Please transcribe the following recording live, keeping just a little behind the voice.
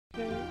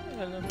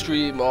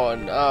Stream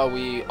on. Are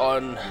we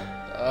on?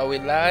 Are we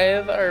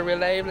live? Are we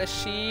live? Let's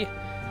see.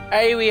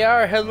 Aye, we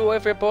are. Hello,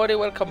 everybody.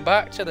 Welcome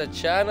back to the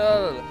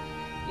channel.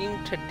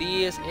 In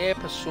today's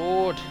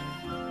episode,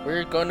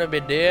 we're gonna be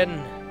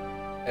doing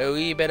a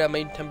wee bit of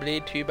Mountain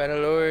Blade 2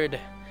 Bannerlord,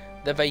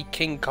 the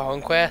Viking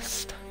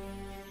Conquest.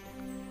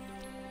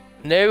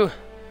 Now,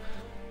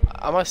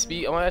 am I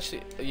actually?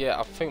 Yeah,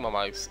 I think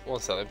my mic's. One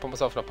second. Put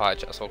myself in a pie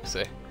chat so I can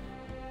see.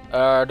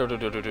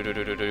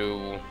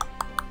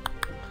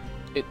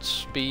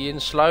 It's being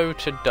slow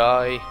to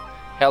die.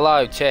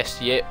 Hello, test.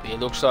 Yep, it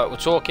looks like we're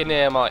talking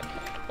here, mate.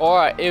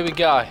 Alright, here we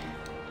go.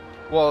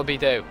 What'll we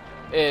do?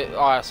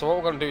 Alright, so what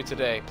we're gonna do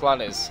today,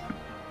 plan is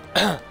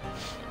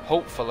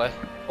hopefully,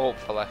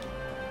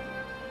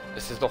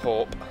 this is the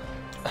hope,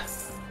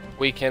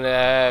 we can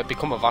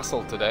become a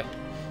vassal today.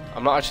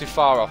 I'm not actually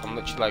far off, I'm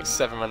literally like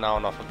 7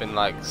 renown off. I've been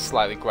like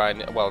slightly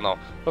grinding, well no,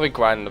 not been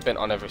grinding, I've been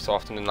on every so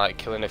often and like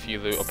killing a few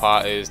looter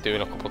parties,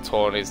 doing a couple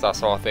tourneys, that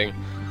sort of thing.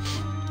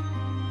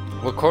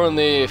 We're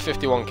currently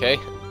 51k.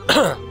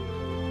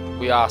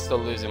 We are still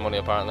losing money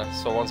apparently,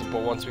 so once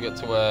we get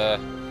to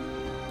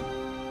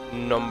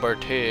number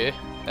 2,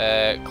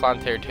 clan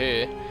tier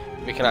 2,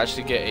 we can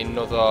actually get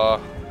another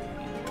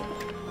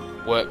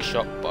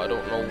workshop, but I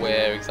don't know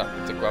where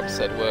exactly to grab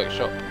said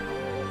workshop.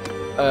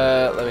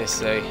 Let me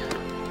see.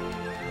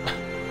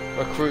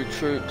 Recruit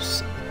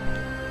troops.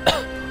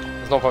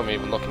 There's no point in me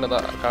even looking at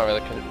that. I can't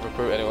really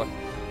recruit anyone.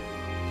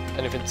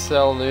 Anything to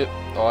sell? Nope.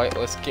 Alright,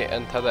 let's get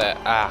into the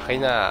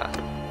arena.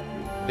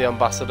 The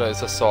ambassador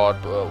is a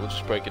sword, but we'll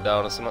just break it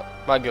down or something.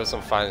 Might give us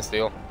some fine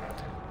steel.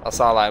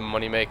 That's our like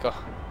money maker.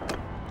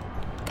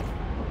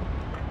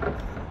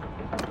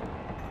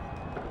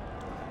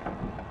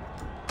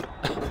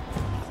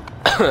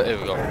 Here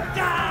we go. There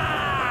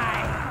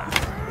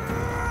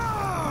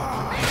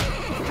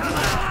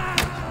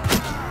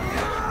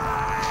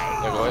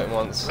we go, hit him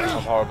once.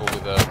 I'm horrible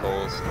with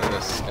balls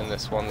in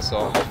this one,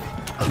 so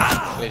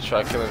I need to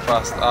try killing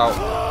fast. Ow.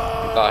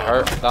 That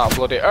hurt. That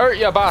bloody hurt,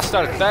 you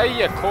bastard! Die,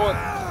 you cunt!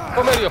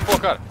 Come here, you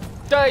fucker!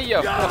 Die, you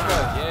fucker!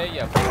 Yeah,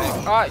 you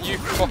prick. Ah, you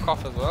fuck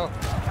off as well.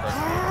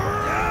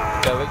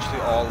 They're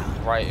literally all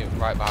right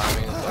behind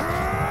me and stuff.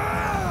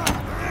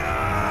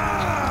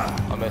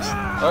 I missed.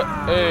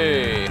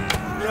 Hey!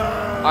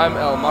 I'm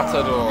El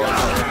Matador.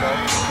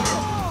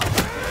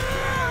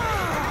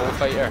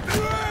 Bullfighter.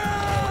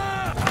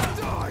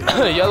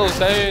 Yellow's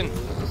down.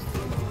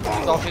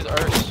 He's off his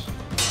arse.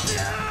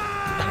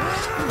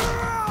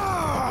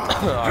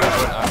 There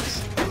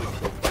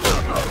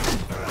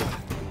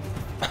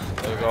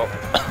we go.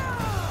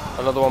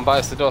 Another one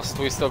bites the dust.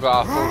 We still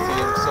got our full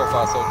team. So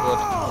far, so good.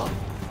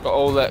 Got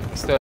Oleg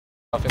still.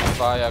 I think the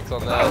Viags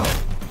on there.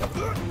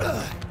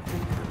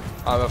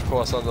 I'm of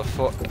course on the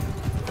foot.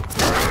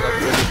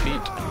 Really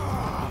feet.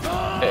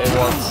 Hit it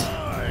once.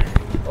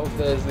 Oh,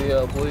 there's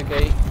the blue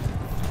gate.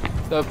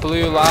 The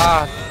blue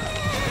lad.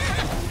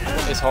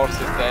 His horse is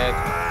dead.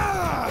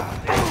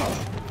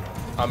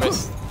 I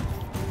missed.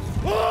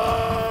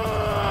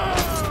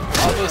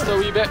 I missed a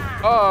wee bit.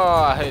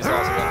 Oh, I hate his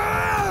horse again.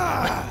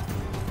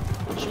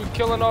 You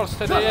killing horse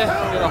today?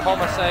 You're a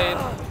homicide.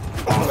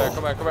 Come here,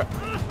 come here, come here.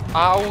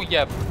 Ow,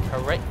 you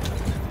prick.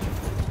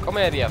 Come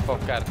here, you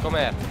fucker. Come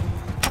here.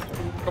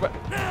 Come here.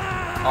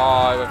 Oh,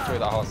 I went through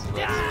that horse's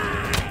legs.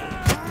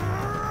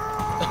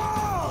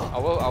 I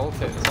will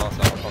take this horse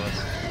out, I promise.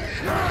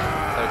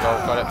 There we go,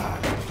 got it.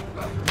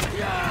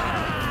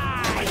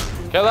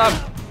 Kill them!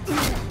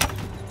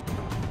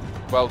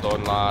 Well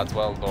done, lads,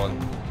 well done.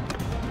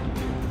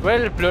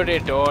 Well bloody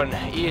done.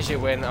 Easy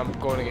win. I'm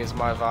going against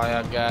my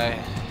Viag guy.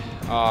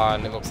 Oh,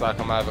 and it looks like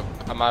I'm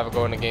either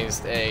going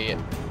against a...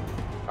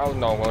 Oh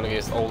no, I'm going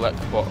against Oleg,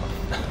 but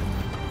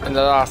in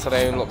the last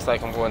round looks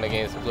like I'm going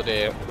against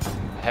bloody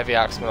heavy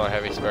axeman or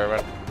heavy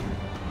spearman.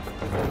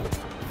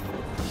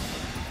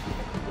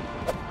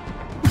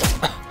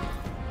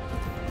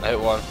 I hit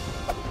one.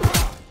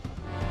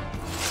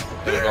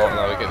 There we go,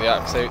 now we get the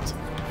axe out.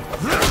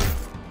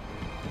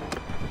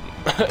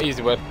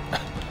 Easy win.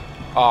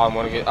 Oh, I'm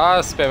gonna get.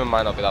 Spearman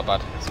might not be that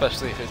bad,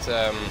 especially if it's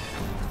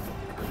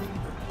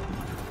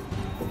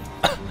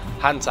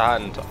hand to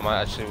hand. I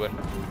might actually win.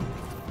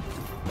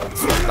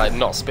 Like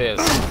not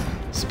spears.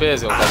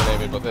 Spears will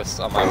dominate me, but this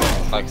I might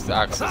like the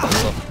axes and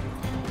stuff.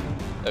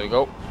 There we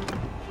go.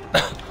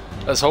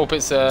 Let's hope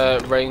it's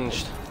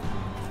ranged.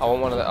 I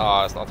want one of the.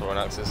 Oh, it's not throwing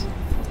axes.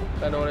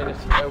 I know what it is.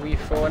 Are we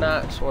throwing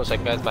axe? One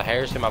second, guys. My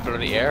hair's in my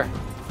bloody hair.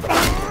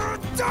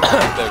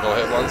 There we go.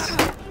 Hit once.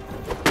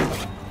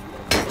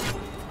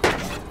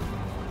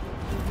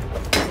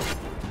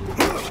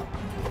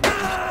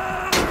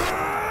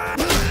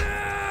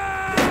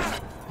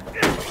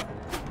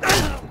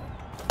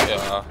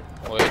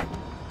 Wait.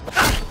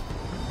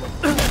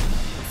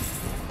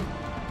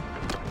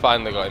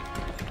 Finally got him.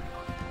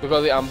 We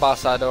got the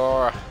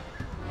ambassador.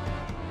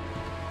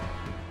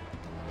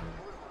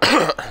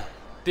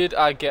 Did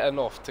I get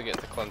enough to get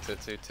to Clan Tier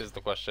 2? Tis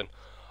the question.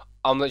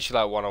 I'm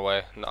literally like 1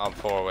 away. No, I'm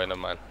 4 away, no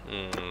man.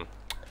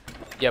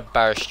 Yeah,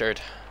 bastard.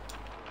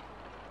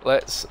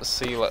 Let's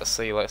see.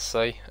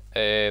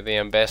 The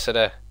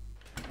ambassador.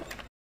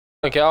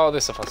 I'll get out of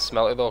this if I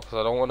smelt it though, because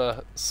I don't want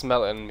to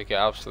smelt it and make it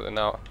absolutely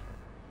out.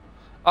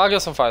 I'll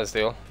get some fire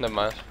steel. Never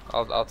mind.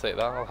 I'll take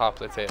that. I'll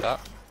happily take that.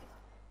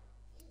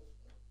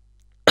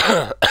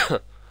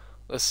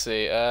 Let's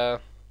see.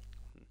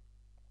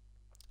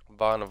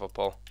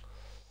 Barnavapol.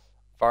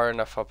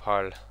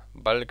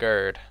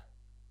 Bulgard.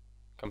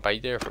 Can buy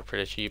there for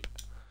pretty cheap.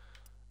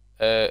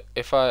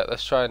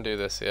 Let's try and do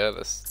this. Yeah,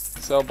 let's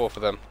sell both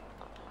of them.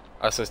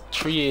 I says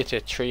 380,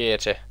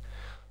 380.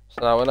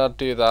 So now when I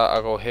do that, I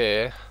go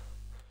here.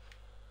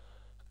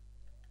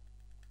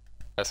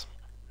 Yes.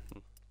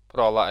 Put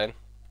all that in.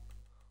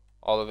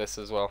 All of this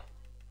as well.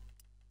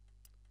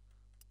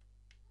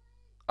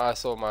 I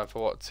sold mine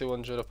for what,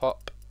 200 a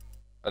pop,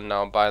 and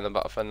now I'm buying them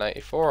back for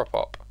 94 a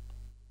pop.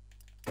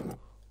 Just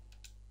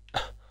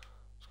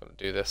gonna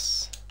do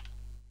this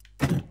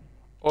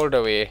all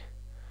the way.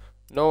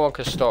 No one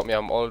can stop me.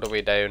 I'm all the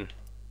way down,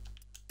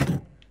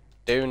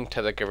 down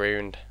to the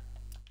ground.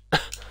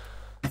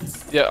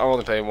 Yeah, I'm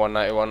only paying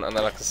 191, and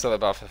then I can sell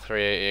it back for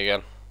 380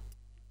 again.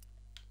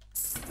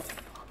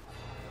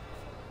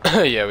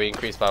 Yeah, we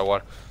increased by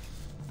 1.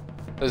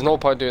 There's no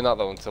point doing that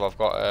though until I've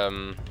got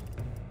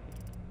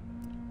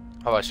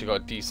I've actually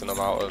got a decent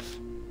amount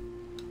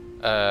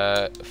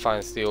of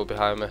fine steel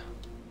behind me.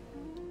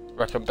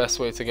 Reckon best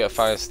way to get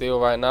fine steel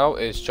right now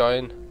is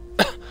join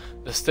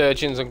the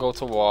Sturgeons and go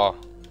to war.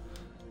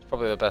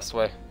 Probably the best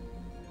way.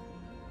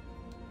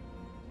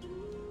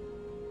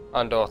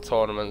 And or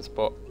tournaments,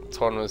 but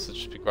tournaments would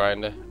just be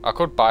grinding. I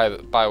could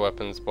buy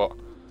weapons, but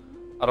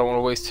I don't want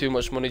to waste too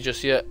much money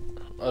just yet.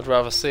 I'd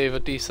rather save a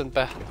decent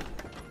bet.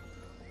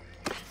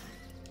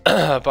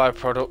 Buy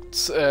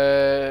products.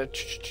 I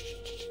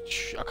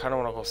kind of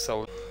want to go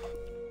sell.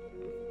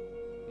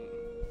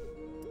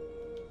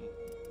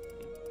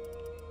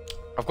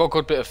 I've got a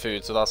good bit of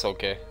food, so that's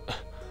okay.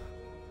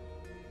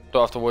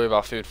 Don't have to worry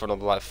about food for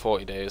another like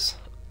 40 days.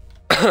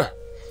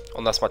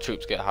 Unless my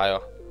troops get higher,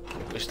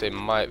 which they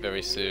might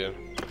very soon.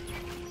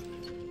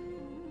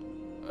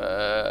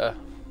 Yeah,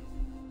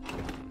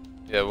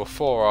 we're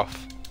 4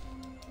 off.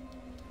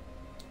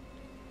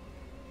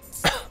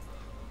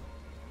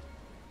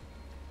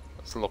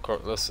 Let's look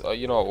at this.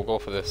 You know what? We'll go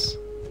for this.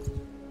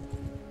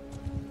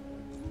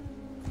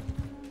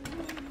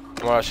 I'm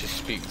gonna actually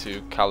speak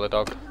to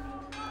Caladog.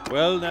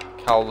 Well, now.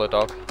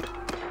 Caladog.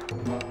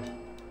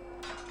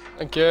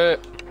 Thank you.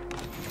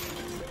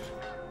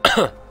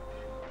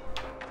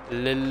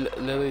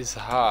 Lily's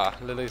hair.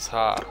 Lily's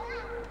hair.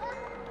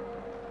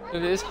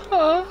 Lily's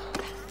hair.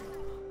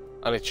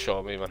 I need to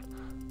show me, man.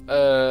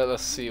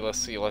 Let's see.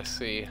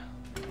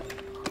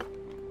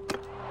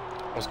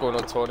 What's going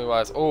on Tony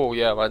wise? Oh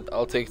yeah, man,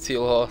 I'll take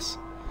Teal Horse.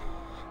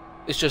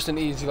 It's just an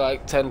easy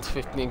like 10 to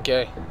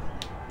 15k.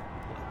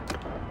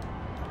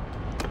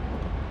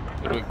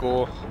 Here we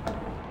go.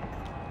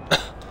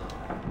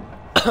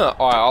 Alright,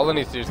 all I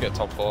need to do is get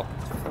top 4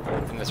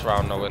 in this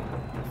round, no win.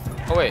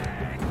 Oh wait.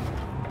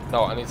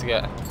 No, we need to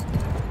do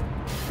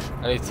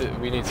the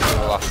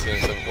last team,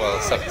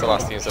 second to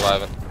last team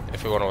surviving,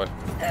 if we want to win.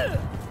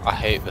 I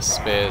hate the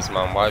spears,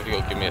 man. Why have you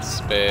got to give me a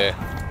spear?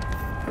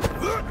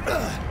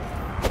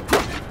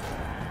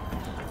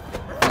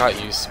 Can't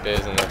use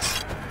spears in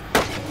this.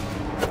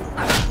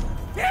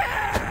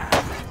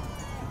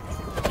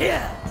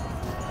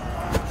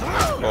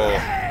 Oh.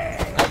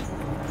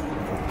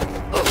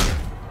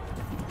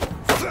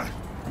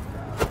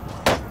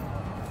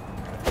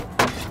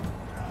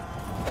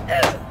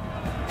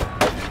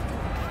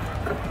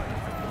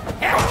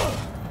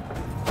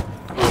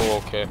 Oh,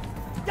 okay.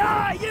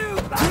 Die, you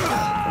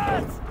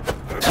bastards!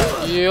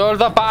 You're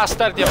the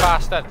bastard, you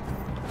bastard!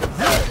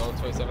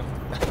 27.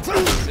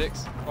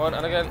 6. On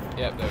and again.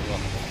 Yep, there we go.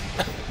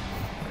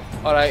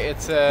 Alright,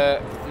 it's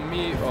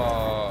me.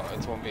 Oh,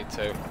 it's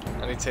 1v2.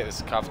 I need to take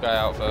this calf guy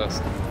out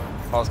first.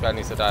 Horse guy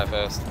needs to die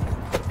first.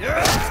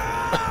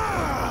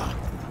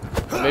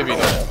 Maybe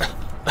not.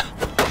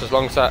 Just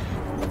long set.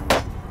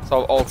 So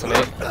I'll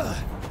alternate.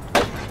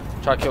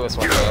 Try to kill this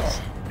one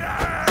first.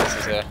 This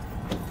is here.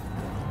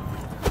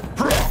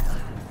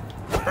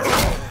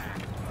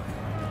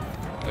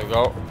 There we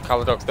go.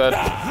 Caladog's dead.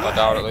 Or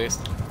down at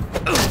least.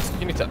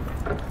 You need to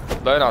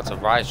learn how to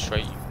ride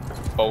straight, you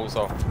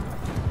bozo.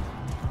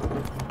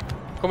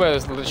 Come here,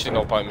 there's literally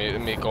no point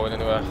in me going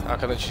anywhere. I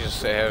can literally just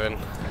sit here and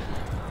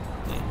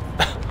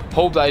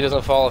hope that he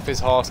doesn't fall off his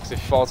horse, because if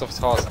he falls off his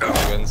horse, he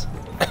wins.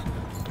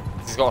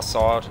 He's got a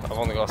sword, I've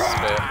only got a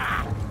spear.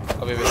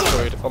 I'll be a bit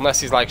screwed. Unless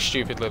he's like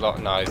stupidly locked.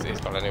 No, he's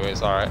gone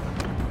anyways, alright.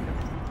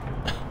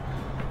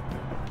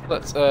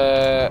 Let's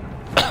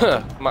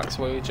max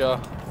wager.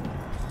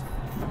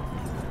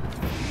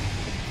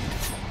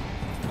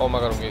 Oh my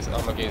god, I'm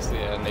against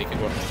the naked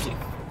one.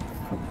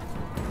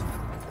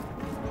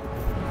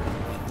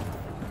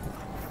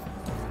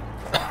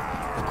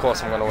 Of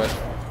course I'm gonna win.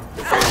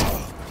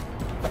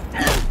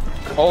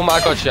 Oh my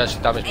god, she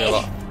actually damaged me a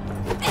lot.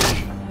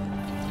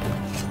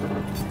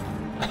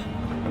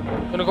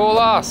 Gonna go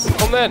last,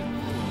 come in!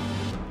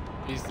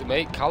 He's the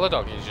mate,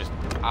 Caladog, he's just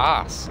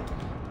ass.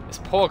 This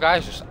poor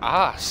guy's just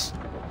ass.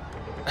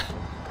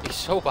 He's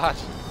so bad.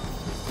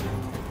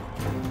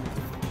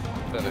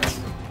 Kill it.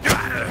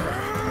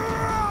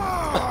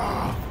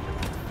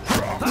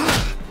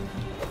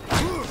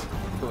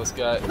 Kill this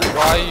guy.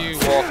 Why are you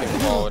walking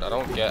forward? I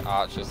don't get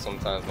archers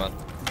sometimes, man.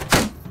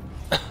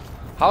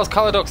 How's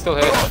Caladog still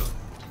here?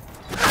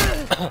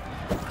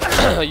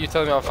 Are you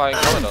telling me I'm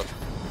fighting Caladog?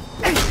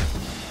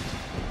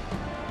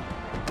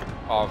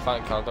 Oh, I'm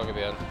fighting Caladog at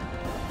the end.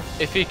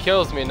 If he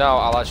kills me now,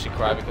 I'll actually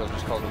cry because I'm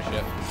just calling him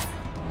shit.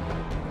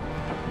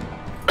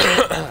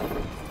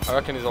 I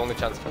reckon his only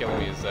chance of killing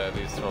me is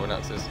these throwing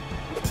axes.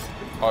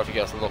 Or if he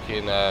gets lucky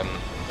in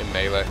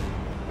melee.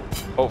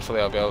 Hopefully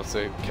I'll be able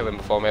to kill him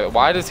before melee.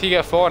 Why does he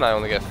get 4 and I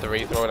only get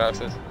 3 throwing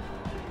axes?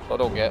 I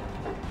don't get.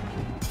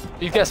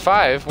 He gets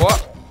 5?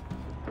 What?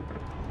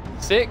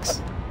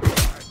 6?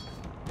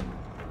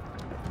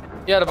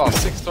 He had about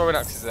 6 throwing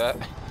axes there.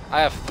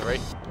 I have 3.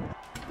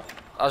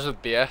 That's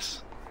just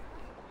BS.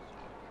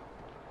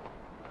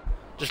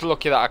 Just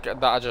lucky that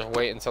I just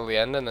wait until the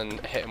end and then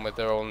hit them with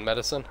their own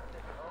medicine.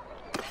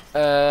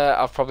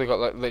 I've probably got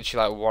like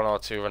literally like 1 or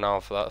 2 renown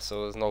for that,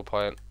 so there's no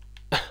point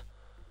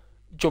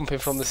jumping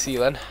from the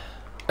ceiling.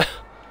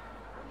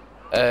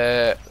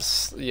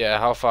 Yeah,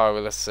 how far are we?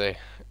 Let's see.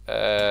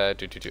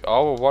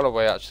 Oh, we're 1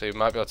 away actually. We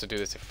might be able to do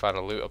this if we find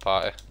a looter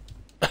party.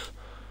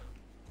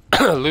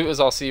 Looters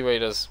or sea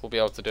raiders will be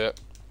able to do it.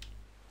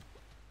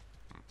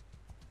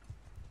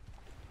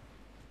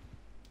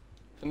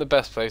 I think the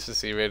best place to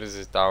sea raiders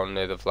is down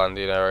near the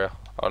Vlandian area,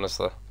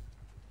 honestly.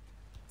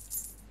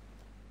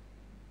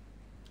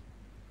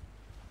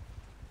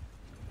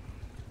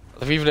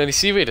 Are there even any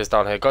sea raiders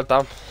down here? God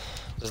damn.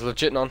 There's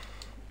legit none.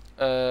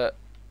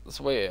 Let's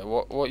wait.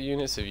 What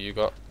units have you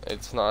got?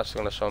 It's not actually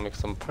going to show me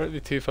because I'm apparently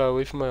too far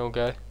away from my own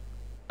guy.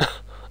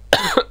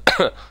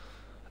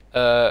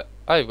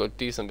 I've got a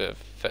decent bit of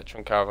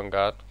veteran caravan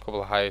guard. A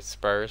couple of high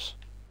spurs.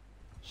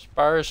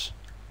 Spurs.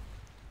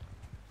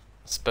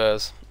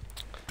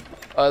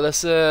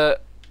 Let's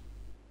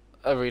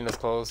arena's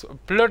closed.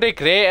 Bloody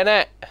great,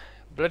 innit?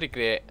 Bloody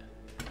great.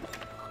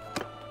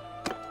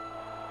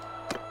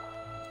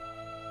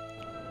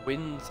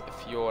 Winds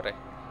Fury.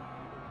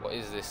 What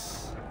is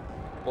this?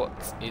 What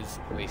is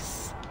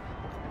this?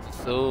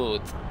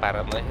 Sword,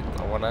 apparently.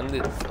 It's a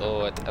one-handed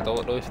sword. I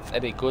don't know if it's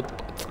any good,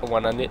 but it's a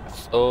one-handed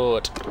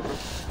sword.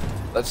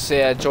 Let's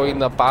say join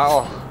the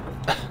battle.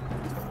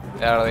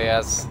 There he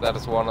is. That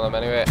is one of them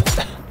anyway.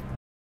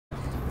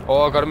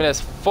 Oh, I got him in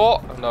his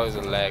foot. No, he's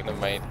a leg. Never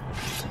mind.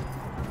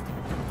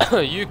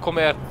 You come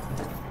here.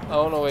 I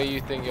don't know where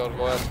you think you're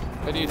going.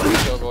 Where do you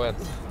think you're going?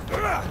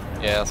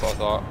 Yeah, that's what I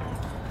thought.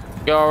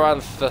 Go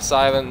around the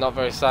silent, not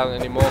very silent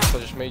anymore, because I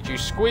just made you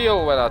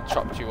squeal when I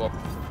chopped you up.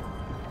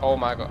 Oh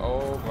my god,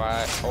 oh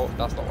my, oh,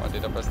 that's not what I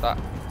did, I pressed that.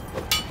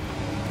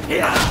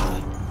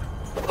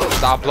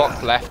 I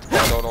blocked left, but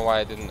I don't know why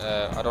I didn't,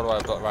 I don't know why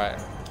I blocked right.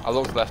 I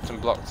looked left and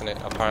blocked in it,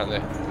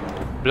 apparently.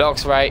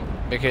 Blocks right,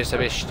 because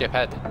I'm a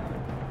stupid.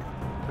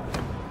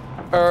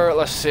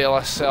 Let's see. Oh,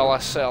 I've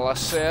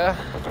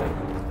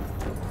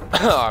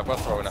got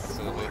throwing axes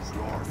at least.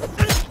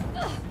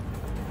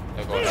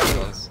 There go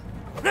ones.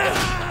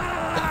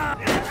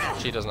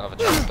 She doesn't have a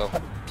chance though.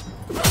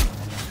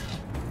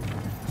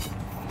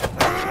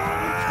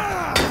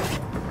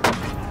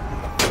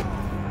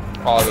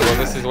 Oh, well,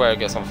 this is where it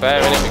gets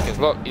unfair, innit? Because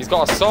look, he's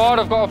got a sword,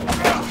 I've got a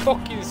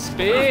fucking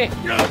spear.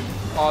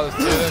 Oh, there's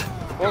 2 of them.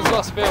 One's got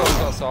a spear, one's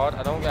got a sword.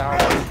 I don't get how.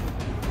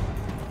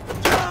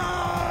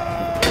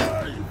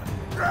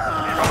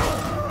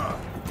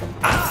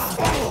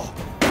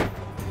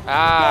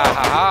 Ah,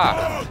 ha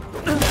ha.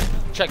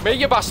 Check me,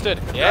 you bastard.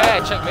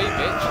 Yeah, check me,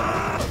 bitch.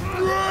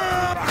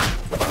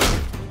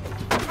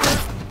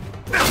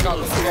 Got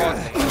the sword.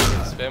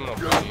 Spin up,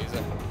 use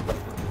it.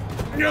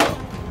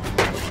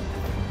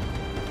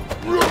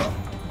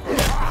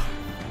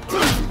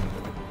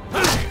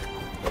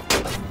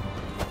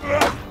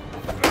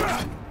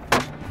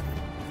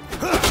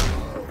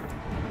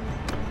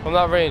 From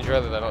that range,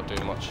 really, they're not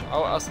doing much.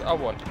 I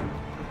won.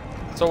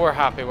 So we're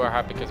happy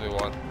because we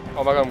won.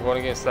 Oh my god, I'm going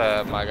against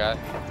my guy.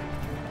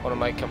 One of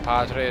my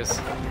compadres.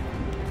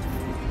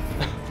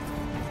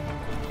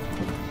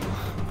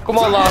 Come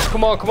on, lads,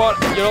 come on.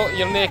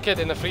 You're naked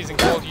in the freezing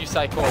cold, you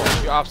psycho.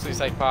 You're absolutely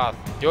psychopath.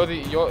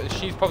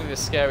 She's probably the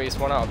scariest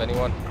one out of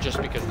anyone,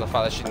 just because of the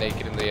fact that she's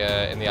naked in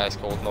the ice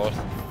cold north.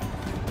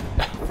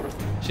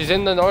 She's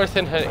in the north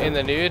in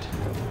the nude.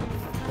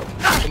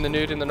 In the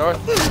nude in the north.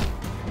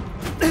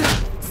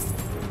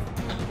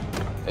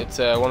 It's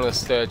one of the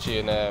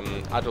Sturgeon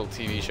adult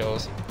TV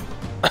shows.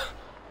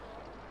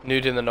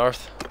 Nude in the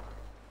north.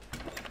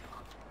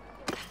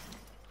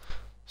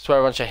 Swear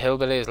a bunch of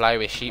hillbillies lie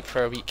with sheep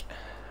for a week.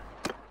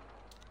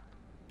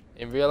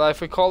 In real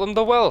life we call them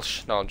the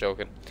Welsh. No, I'm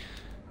joking.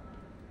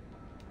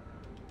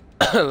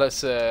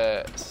 Let's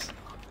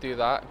do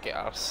that. Get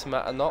our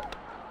smatting up.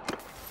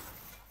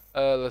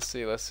 Let's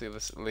see.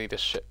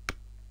 Leadership.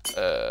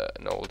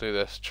 No, we'll do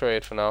this.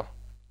 Trade for now.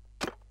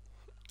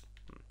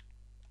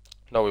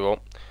 No, we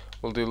won't.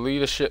 We'll do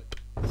leadership.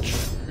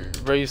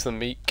 Raise the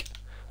meek.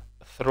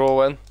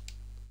 Throw in.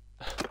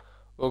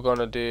 We're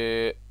gonna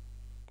do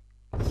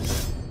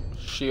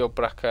shield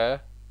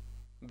brecher.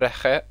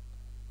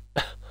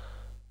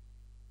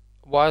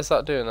 Why is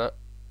that doing that?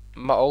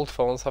 My old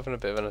phone's having a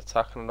bit of an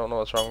attack and I don't know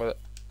what's wrong with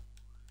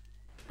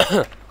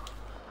it.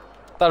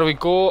 There we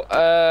go.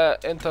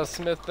 Enter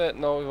Smith.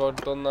 No, we've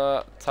already done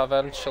that.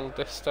 Tavernal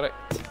District.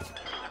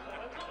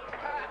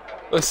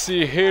 Let's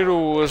see.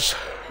 Heroes.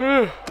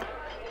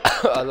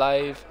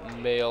 Alive.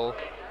 Male.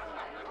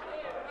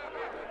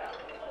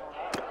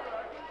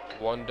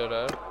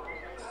 Wanderer.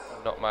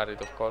 Not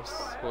married, of course.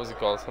 What was it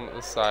called? Something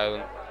was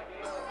silent.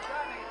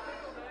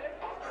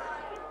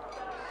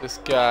 This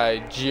guy,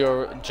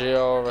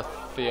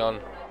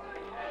 Georathion.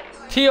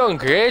 Theon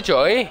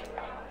Greyjoy?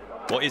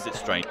 What is it,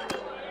 strange?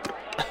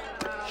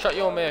 Shut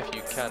your mouth,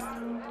 you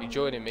cunt. You're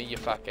joining me, you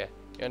fucker.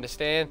 You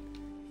understand?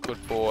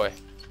 Good boy.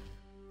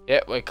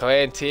 Yep, we're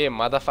clean team,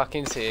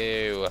 motherfucking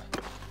two.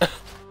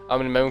 How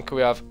many men can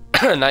we have?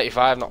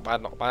 95, not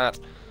bad, not bad.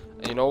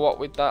 And you know what,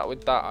 with that,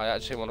 I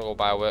actually want to go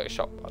buy a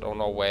workshop. I don't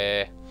know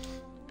where.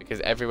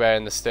 Because everywhere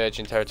in the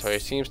Sturgeon territory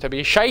seems to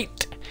be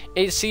shite.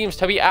 It seems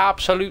to be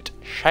absolute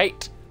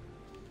shite.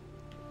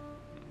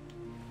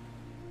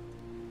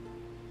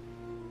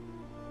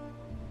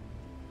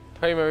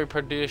 Primary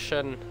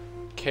production,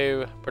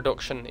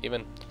 co-production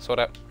even. Sort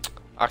of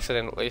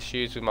accidental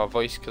issues with my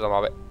voice because I'm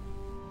a bit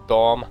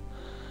dumb.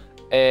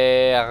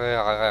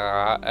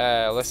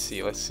 Let's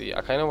see.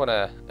 I kind of want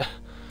to...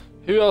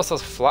 Who else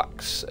has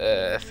flax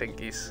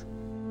thingies?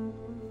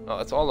 Oh,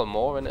 it's all a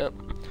more, isn't it?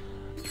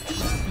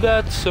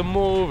 That's a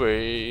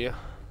movie.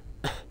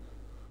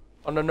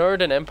 On the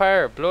Northern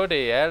Empire,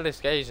 bloody hell,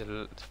 this guy's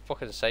a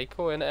fucking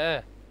psycho, isn't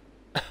it?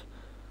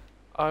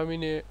 I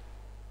mean,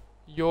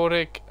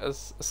 Yorick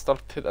has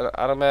started an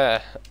army.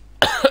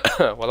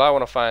 Well, I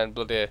want to find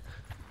bloody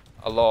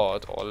a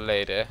lord or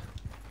lady,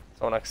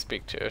 someone I can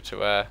speak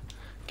to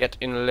get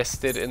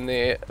enlisted in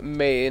the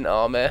main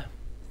army.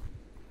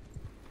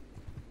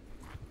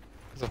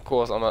 Because of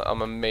course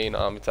I'm a main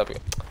army type of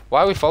guy.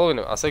 Why are we following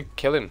him? I said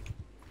kill him,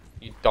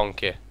 you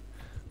donkey.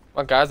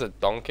 My guy's a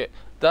donkey.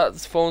 That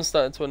phone's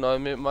starting to annoy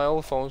me. My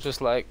old phone's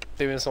just like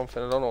doing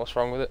something. I don't know what's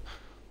wrong with it.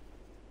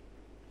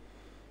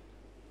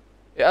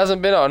 It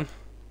hasn't been on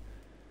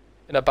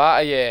in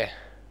about a year.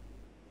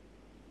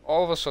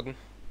 All of a sudden,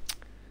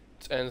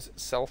 it turns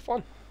itself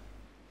on.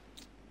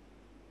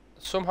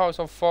 Somehow it's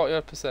on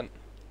 40%.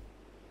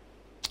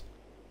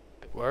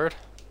 Bit weird.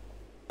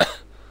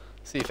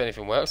 See if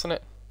anything works on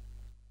it.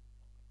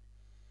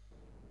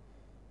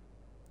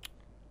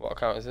 What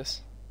account is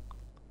this?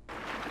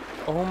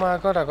 Oh my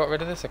god, I got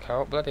rid of this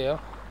account. Bloody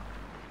hell.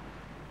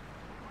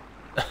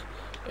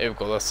 Here we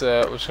go. We're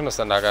just gonna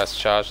send our guys to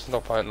charge. There's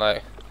no point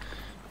like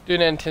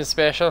doing anything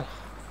special.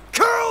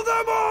 Kill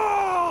them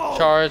all!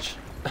 Charge.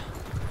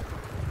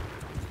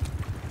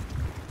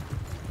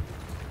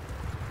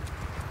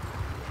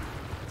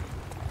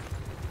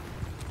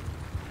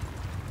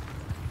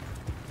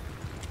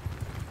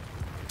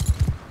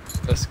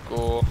 Let's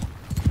go.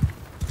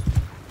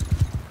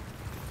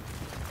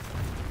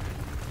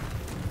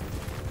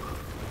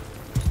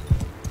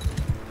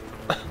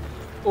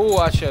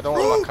 Oh, actually, I don't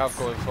want my cav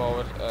going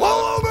forward.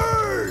 Follow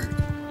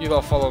me! You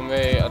gotta follow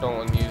me. I don't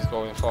want you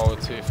going forward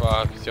too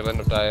far because you'll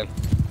end up dying.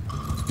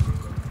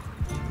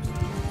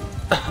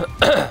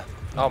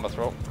 Oh, my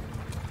throat.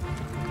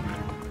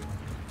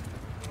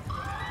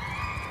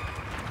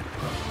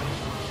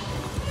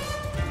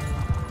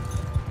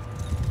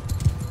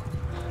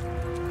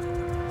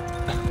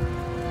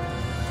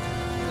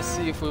 Let's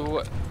see if we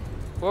win.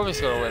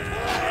 Whoever's gonna win.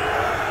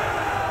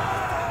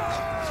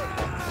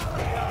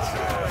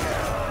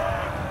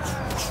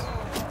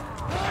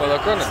 Well,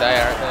 they're gonna die,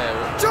 aren't they?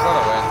 We're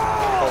gonna win,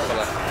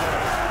 hopefully.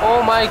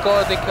 Oh my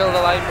god, they killed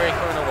a line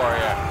breaker and a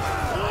warrior.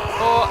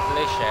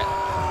 Holy shit.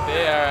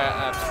 They are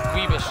a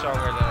wee bit stronger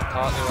than I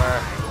thought they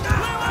were.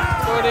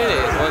 But it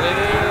is what it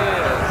is.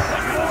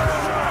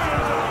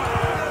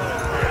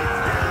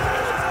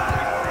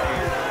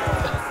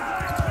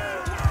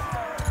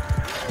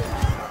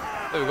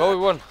 There we go, we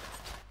won.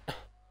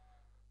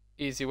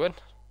 Easy win.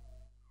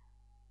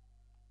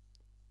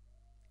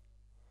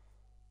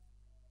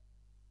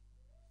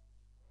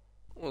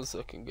 One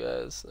second,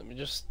 guys. Let me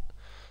just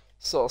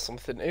sort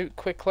something out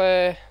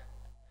quickly.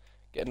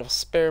 Get enough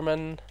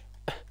spearmen.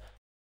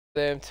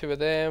 Them, two of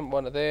them,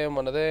 one of them,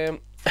 one of them.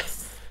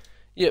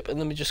 Yep, and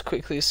let me just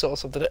quickly sort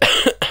something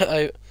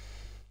out.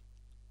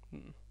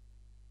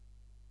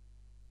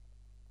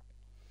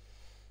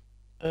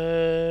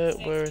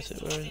 Where is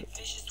it?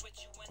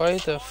 Where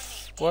is it?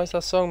 Why is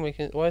that song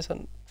making? Why is that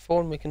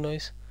phone making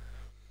noise?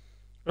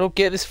 I don't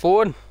get this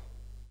phone.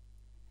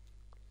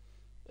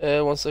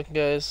 1 second,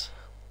 guys.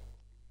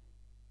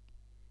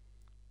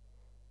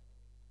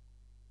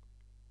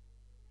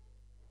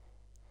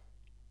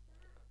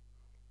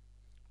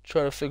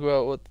 Trying to figure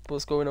out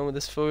what's going on with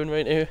this phone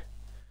right now.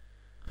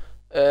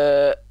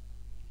 There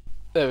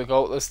we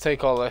go. Let's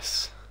take all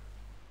this.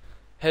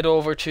 Head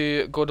over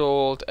to good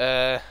old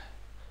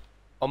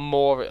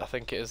Amore, I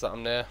think it is that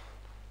I'm there.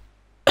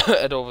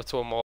 Head over to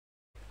Amore.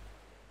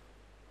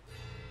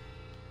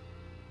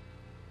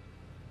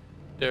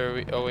 There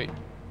we. Oh wait.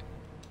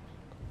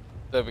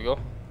 There we go.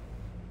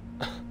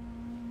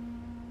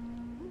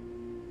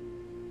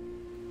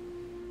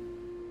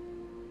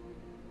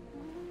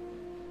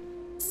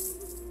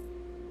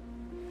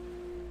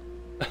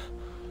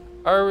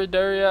 Are we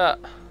there yet?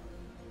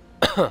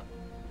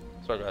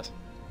 Sorry guys.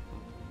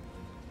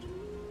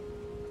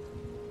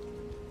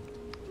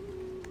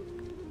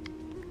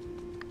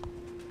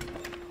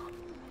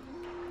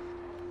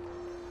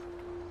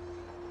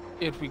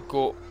 Here we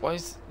go. Why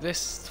is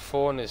this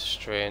phone is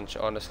strange,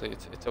 honestly,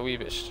 it's a wee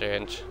bit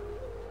strange.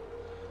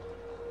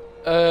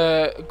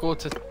 Go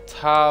to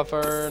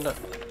tavern,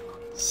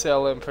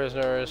 sell in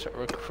prisoners,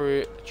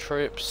 recruit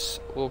troops.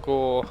 We'll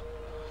go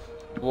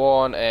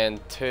 1 and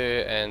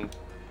 2 and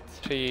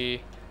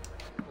 3.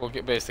 We'll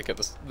get basically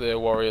get the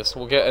warriors.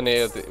 We'll get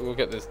we'll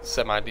get the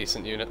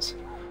semi-decent units.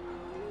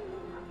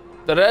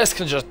 The rest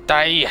can just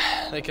die.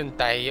 They can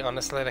die.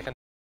 Honestly, they can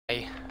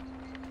die.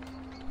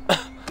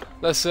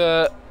 Let's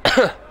sorry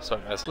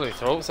guys. Bloody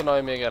throats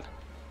annoying me again.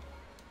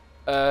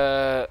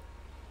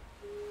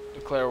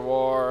 Declare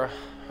war.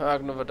 Blah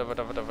blah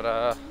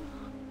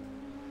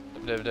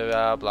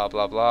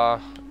blah.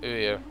 Who are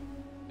you?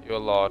 You're a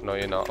lord. No,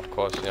 you're not. Of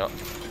course you're not.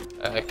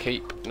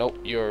 Keep. Nope,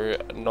 you're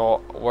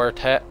not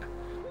worth it.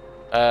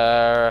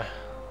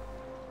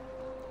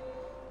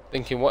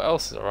 Thinking what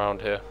else is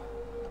around here?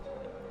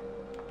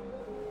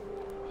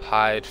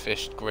 Hide,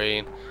 fish,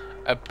 grain.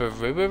 A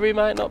brewery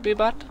might not be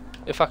bad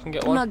if I can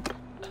get one.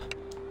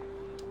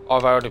 Oh,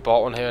 I've already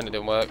bought one here and it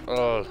didn't work.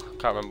 Oh,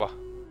 can't remember.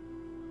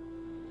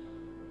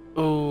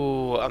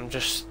 Ooh, I'm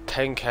just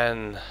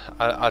thinking.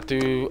 I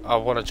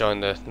want to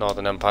join the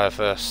Northern Empire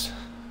first.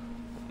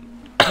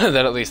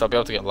 Then at least I'll be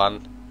able to get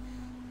land.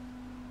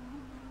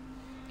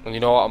 And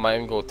you know what? I might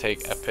even go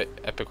take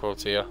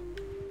Epicote here.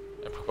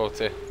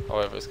 Epicote,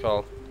 however it's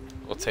called.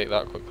 We'll take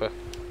that quickly.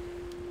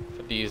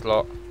 For these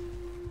lot.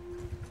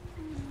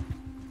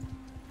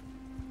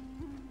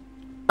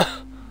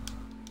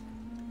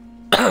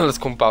 Let's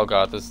come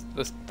Balgard.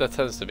 There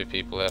tends to be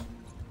people here.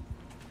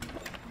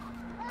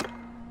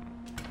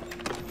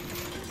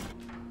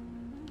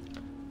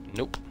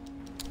 Nope.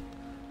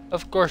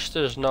 Of course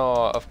there's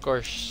not. Of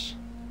course.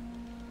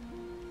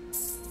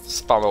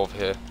 Spam over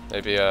here.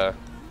 Maybe oh,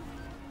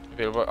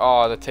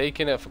 they're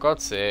taking it, for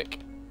God's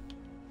sake.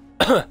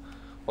 Well,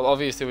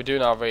 obviously we're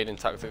doing our raiding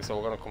tactics, so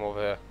we're gonna come over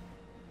here.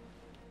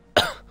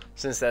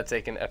 Since they're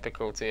taking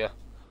Epicote here.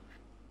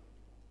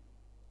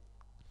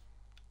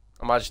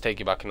 I might just take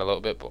you back in a little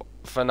bit, but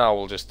for now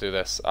we'll just do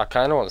this. I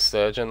kind of want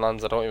Sturgeon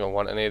lands. I don't even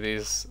want any of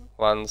these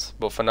lands,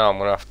 but for now I'm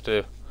gonna have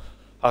to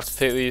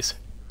take these.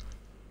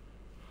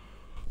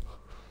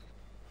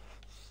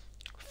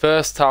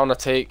 First town I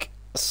take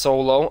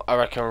solo, I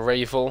reckon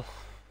Revel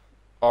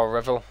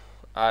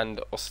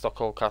and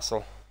Stockholm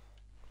Castle.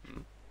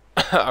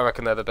 I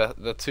reckon they're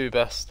the two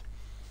best.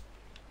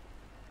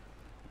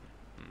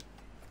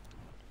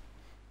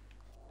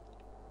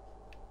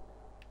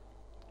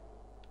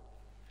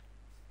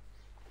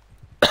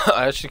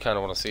 I actually kind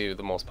of want to see who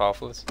the most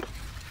powerful is.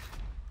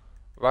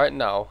 Right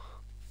now,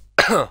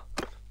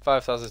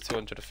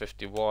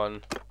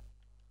 5,251.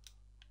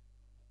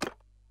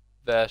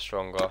 They're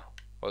stronger.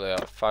 Well, they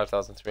are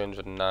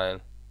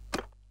 5,309.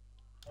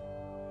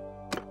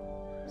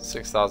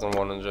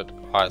 6,100.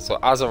 Alright, so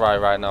Azurai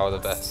right now are the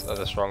best, are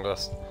the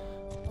strongest.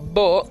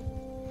 But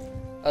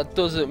that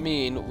doesn't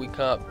mean we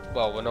can't.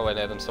 Well, we're nowhere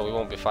near them, so we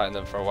won't be fighting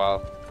them for a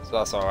while. So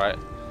that's alright.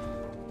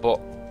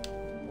 But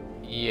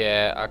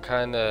yeah, I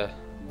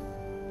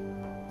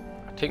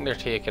think they're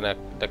taking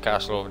the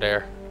castle over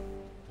there.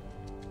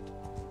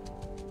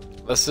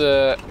 Let's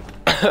see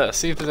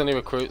if there's any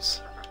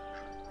recruits.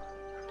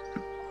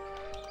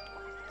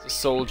 It's a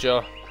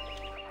soldier.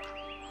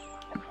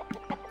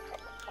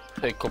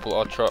 Take a couple of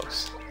odd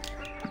trucks.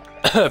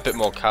 A bit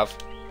more cav.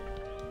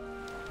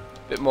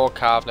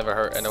 Never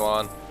hurt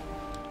anyone.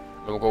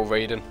 Then we'll go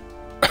raiding.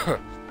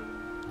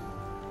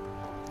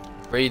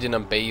 Raiding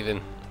and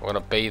bathing. We're gonna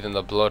bathe in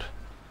the blood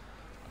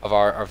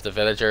of the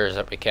villagers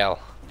that we kill.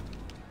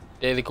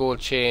 Daily gold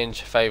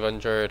change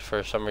 500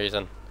 for some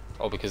reason.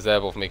 Oh, because they're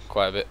both making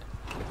quite a bit.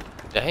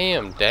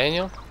 Damn,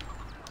 Daniel.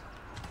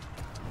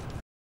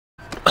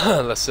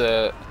 Let's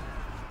no,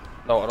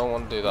 I don't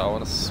want to do that. I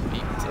want to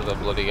speak to the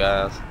bloody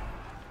guys.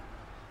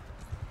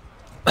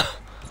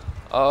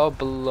 I'll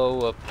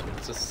blow up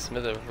into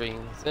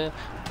smithereens and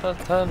a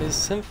tiny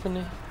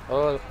symphony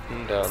all up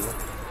and down.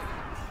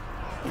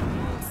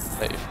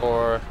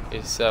 84,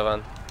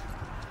 87.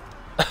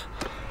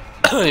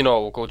 You know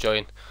what, we'll go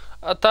join.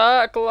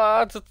 Attack,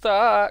 lads,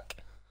 attack!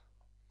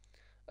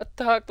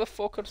 Attack the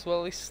fuckers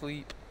while they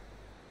sleep.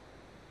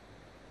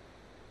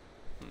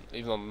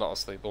 Even though I'm not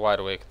asleep, they're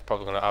wide awake. They're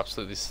probably gonna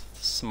absolutely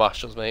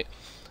smash us, mate.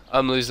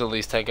 I'm losing at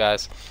least 10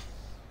 guys.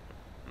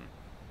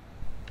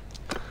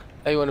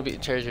 I want to be in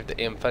charge of the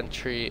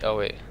infantry. Oh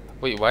wait,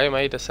 why am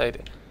I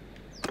deciding?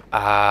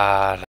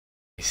 Ah, let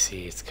me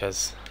see. It's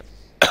because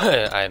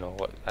I know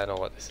what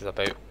this is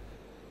about.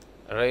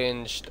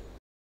 Arranged.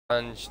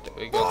 We're going to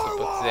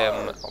put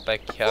them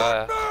back here.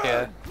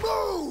 I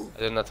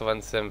do not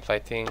want them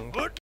fighting.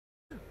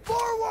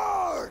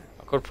 Forward!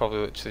 I could probably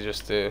literally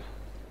just do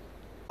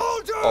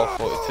all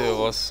 42 of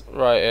us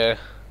right here.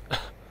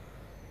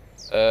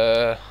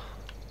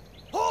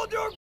 Hold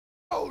your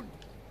ground!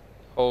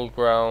 Hold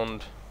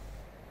ground.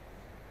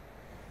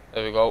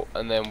 There we go,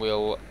 and then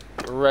we'll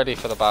ready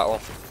for the battle.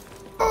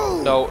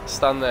 No,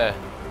 stand there.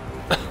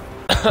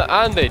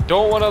 And they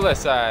don't want to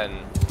listen.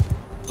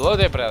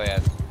 Bloody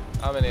brilliant.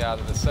 How many are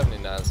there? There's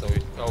 79, so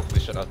we hopefully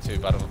shouldn't have too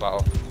bad of a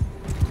battle.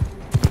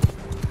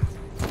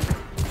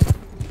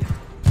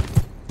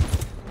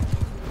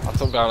 I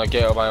took down a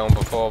gate of my own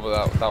before,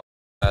 but that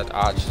had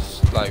arch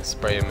just like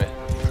spraying me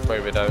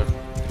down.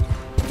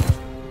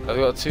 I've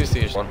got 2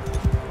 siege. One.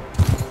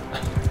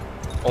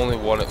 Only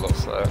one, it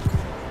looks like.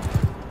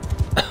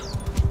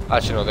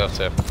 Actually, no, they have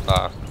 2.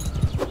 Ah.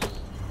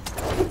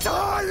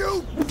 Die,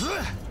 you!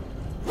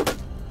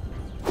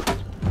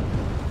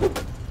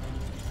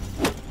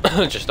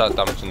 Just that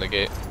damage in the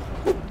gate.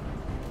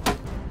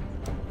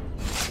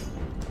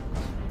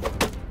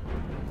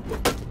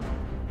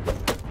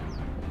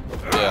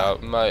 Yeah, I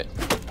might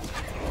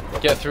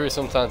get through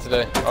sometime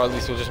today, or at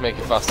least we'll just make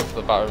it faster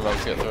for the battering ram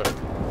to get through.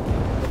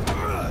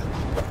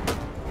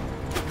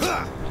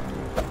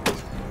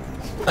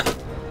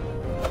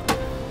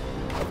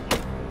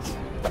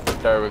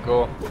 There we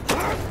go.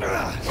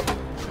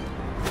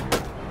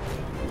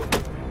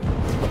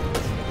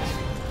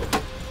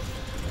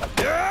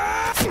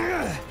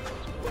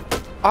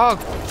 Oh,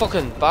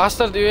 fucking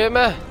bastard, you hit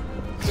me?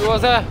 Who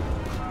was that?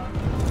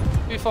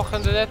 You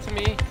fucking did that to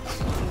me.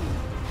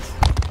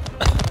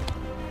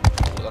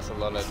 Oh, that's a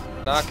lot of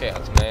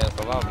knockouts, man. That's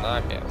a lot of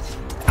knockouts.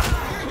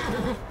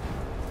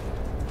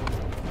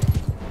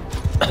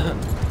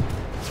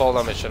 Fall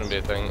damage shouldn't be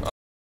a thing.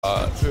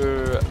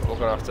 We're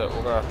gonna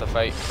have to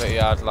fight pretty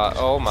hard. Like,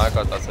 oh my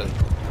god, that's a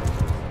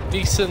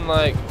decent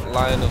like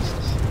line of.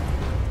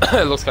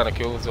 It looks kind of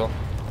cool as well.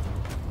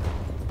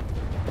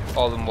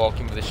 All them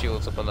walking with the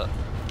shields up on that.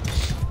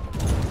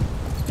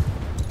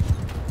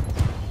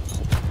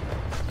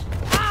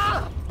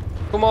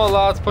 Come on,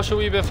 lads, push a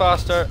wee bit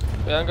faster.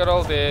 We ain't got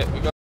all day. We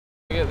gotta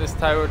get this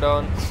tower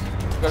done.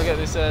 We gotta get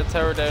this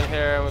tower down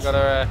here, and we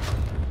gotta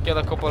get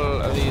a couple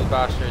of these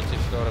bastards,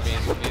 if you know what I mean.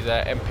 These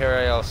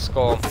Imperial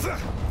scum.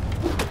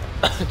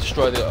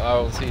 Destroy our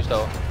old siege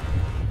tower.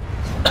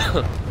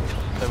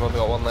 We've only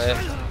got one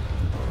left,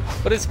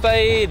 but it's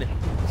fine.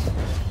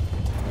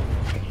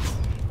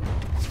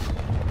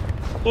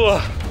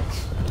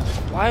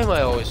 Why am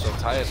I always so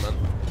tired, man?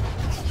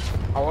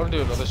 I want to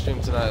do another stream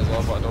tonight as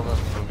well, but I don't know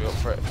if I'm going to be up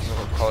for it. I'm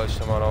going to college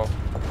tomorrow.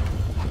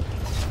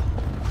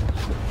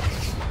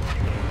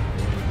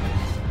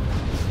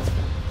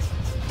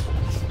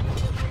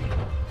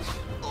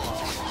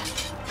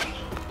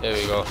 There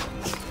we go.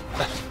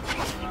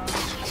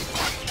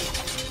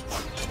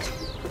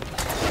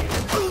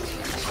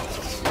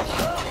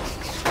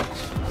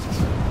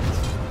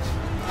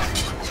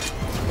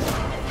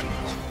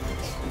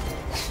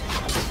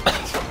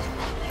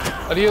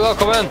 How do you lot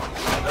come in?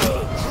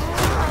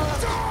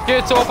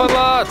 Get open,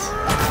 lads!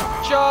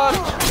 Charge!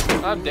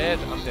 I'm dead.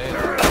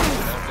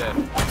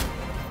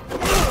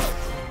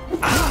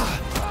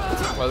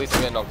 Well, at least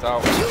I'm getting knocked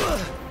out.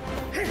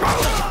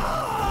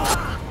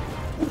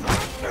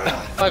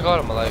 Oh my god,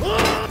 I'm alive.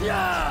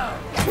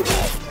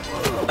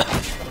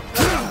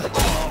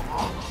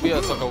 We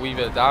took a wee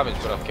bit of damage,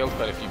 but I've killed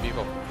quite a few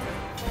people.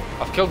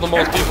 I've killed the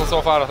most people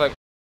so far, I think.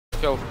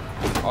 I've killed,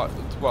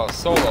 well,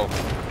 solo.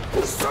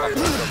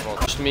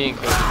 Just me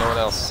included, no one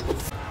else.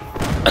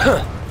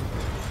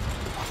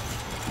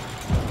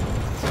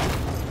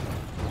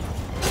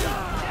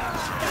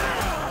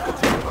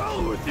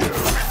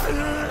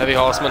 Heavy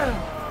horseman,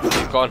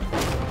 he's gone.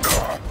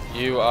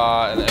 You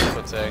are an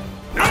expert tank.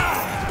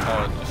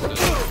 Oh, just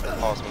a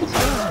horseman.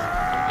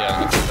 Yeah,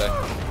 an expert tank.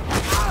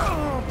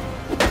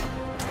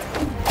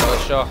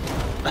 Another shot.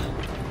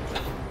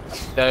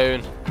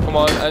 Down. Come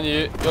on, and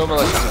you're a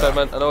militia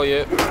experiment. I know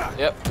you.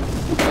 Yep.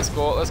 Let's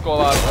go,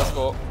 lads, let's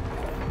go.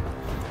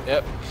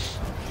 Yep.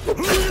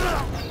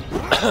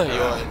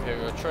 You're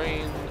Imperial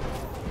train.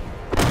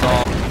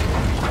 Oh.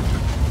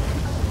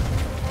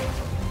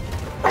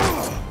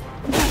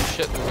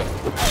 Shit.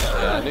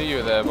 Yeah, I knew you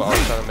were there, but I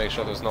was trying to make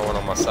sure there's no one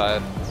on my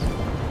side.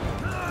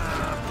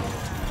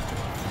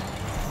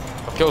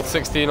 I've killed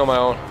 16 on my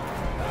own.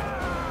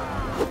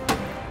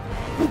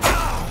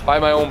 By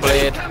my own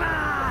blade.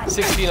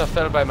 16 I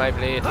fell by my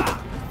blade.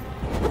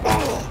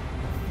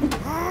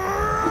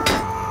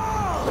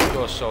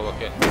 You're so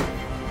lucky.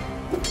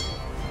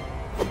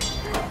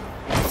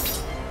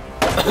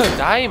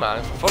 Die,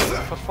 man.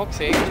 For fuck's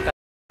sake.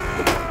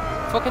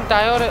 Fucking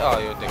die on it. Oh,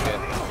 you're a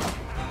dickhead.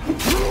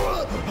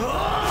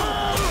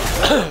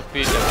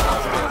 Beat them.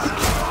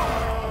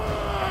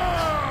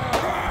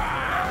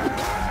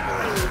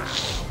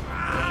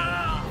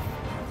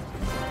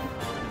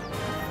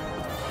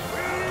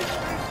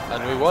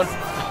 And we won.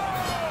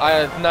 I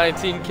had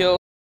 19 kills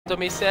to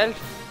myself.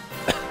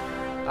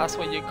 That's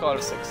what you call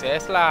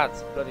success,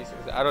 lads. Bloody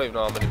success. I don't even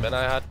know how many men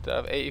I had.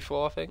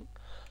 84, I think.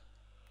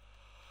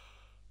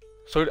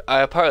 So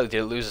I apparently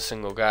didn't lose a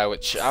single guy,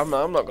 which I'm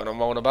not gonna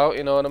moan about.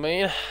 You know what I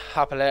mean?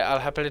 I'll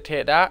happily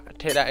take that.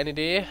 Take that any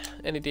day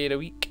of the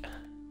week.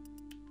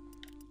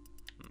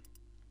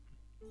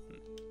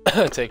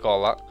 Take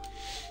all that.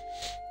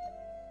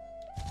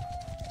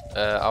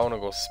 I want to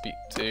go speak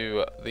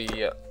to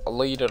the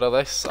leader of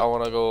this. I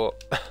want to go.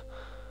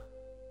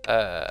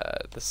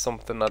 There's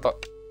something I'd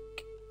like.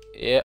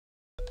 Yep.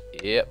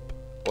 Yep.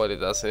 What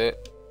did I say?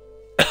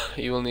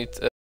 You will need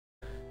to.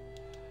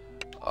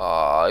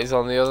 Oh, he's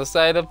on the other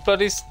side of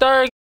bloody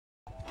Stark.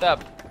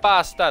 That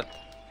bastard.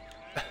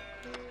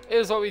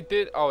 Here's what we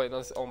did. Oh wait,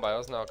 that's owned by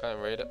us now. I can't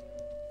read it.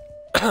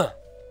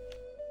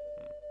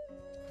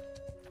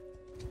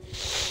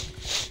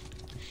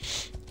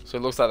 So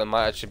it looks like there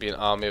might actually be an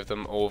army of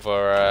them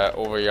over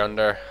over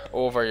yonder.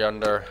 Over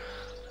yonder.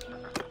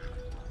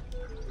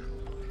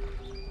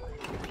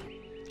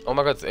 Oh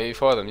my god, it's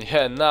 84 of them.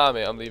 Yeah, nah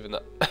mate, I'm leaving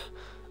that.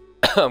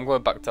 I'm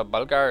going back to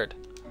Belgrade.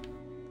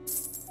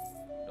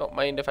 Don't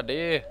mind if I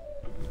do.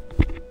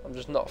 I'm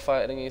just not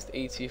fighting against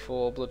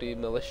 84 bloody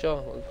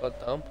militia. God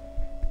damn.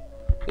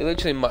 He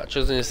literally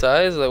matches in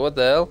size, like what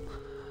the hell?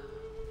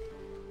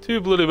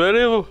 Too bloody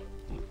many of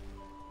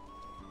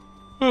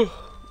them.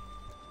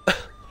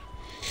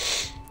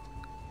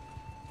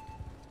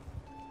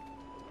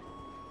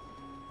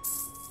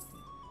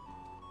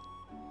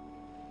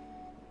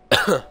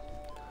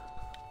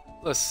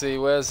 Let's see,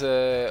 where's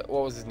what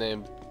was his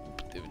name?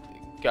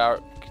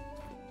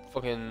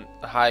 Fucking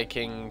High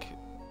King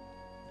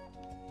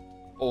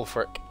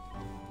Ulfric.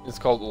 It's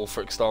called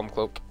Ulfric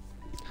Stormcloak.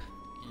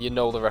 You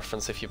know the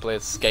reference if you played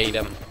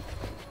Skaden.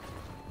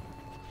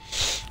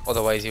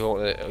 Otherwise you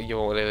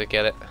won't really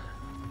get it.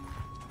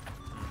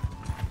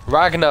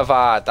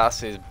 Ragnarvad, that's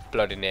his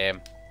bloody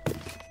name.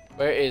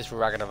 Where is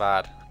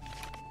Ragnarvad?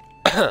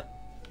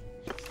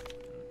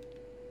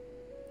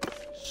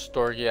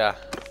 Storgia.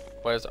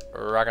 Where's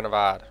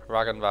Ragnarvad?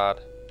 Ragnarvad.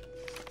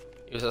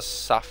 He was a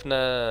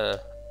Safna.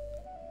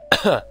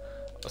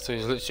 So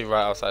he's literally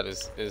right outside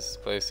his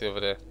place the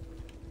other day.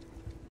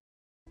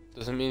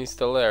 Doesn't mean he's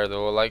still there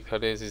though.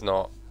 Likelihood is he's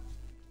not.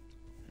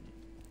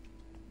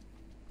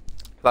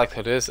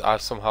 Likelihood is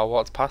I've somehow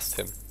walked past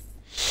him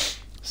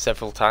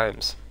several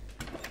times.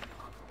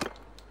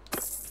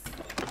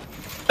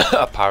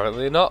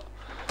 Apparently not.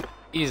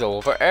 He's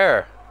over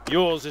there.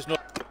 Yours is not.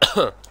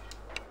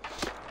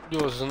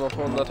 Yours is not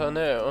one that I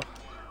know.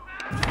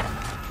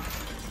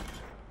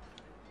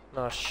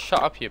 Nah,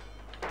 shut up, you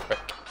prick.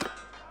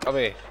 Come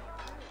here.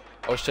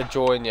 I wish to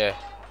join you.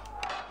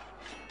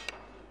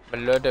 My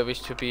lord, I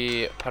wish to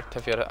be part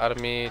of your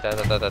army. Da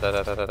da da da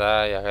da da da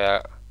da. Yeah,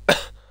 yeah.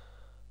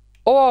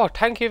 Oh,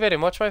 thank you very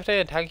much, my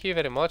friend. Thank you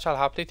very much. I'll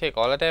happily take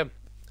all of them.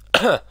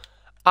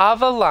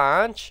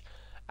 Avalanche.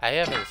 I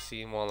haven't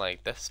seen one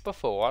like this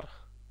before.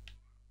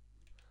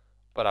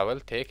 But I will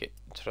take it.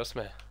 Trust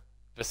me.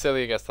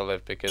 Vasilia gets to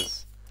live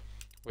because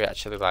we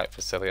actually like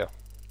Vasilia.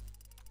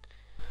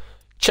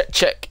 Check,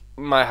 check.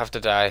 Might have to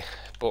die.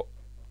 But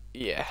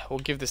yeah, we'll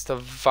give this to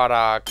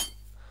Varag.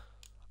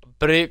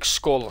 Break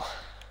skull.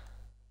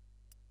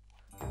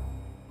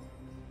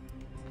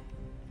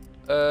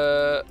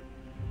 Well,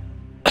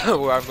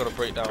 I've got to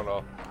break down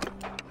or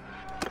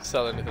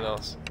sell anything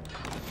else.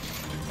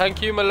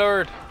 Thank you, my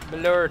lord. My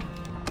lord.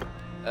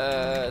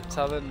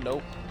 Talon,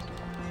 nope.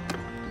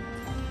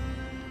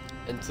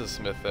 Into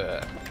Smith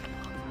there.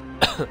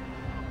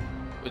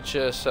 Which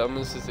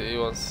summons that he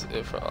wants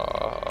it for.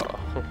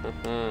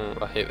 Oh,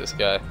 I hate this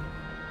guy.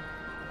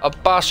 I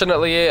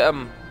passionately hate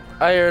him.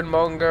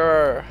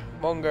 Ironmonger.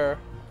 Monger.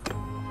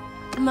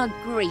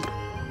 Magritte.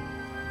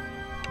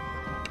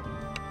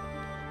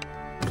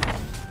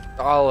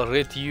 I'll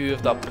rid you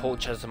of the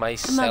poachers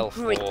myself,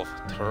 love.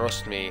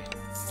 Trust me.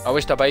 I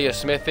wish to buy you a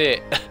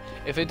smithy.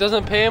 If it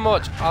doesn't pay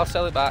much, I'll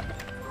sell it back.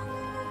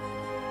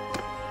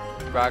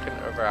 Dragon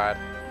or Brad.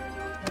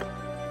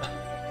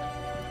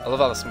 I love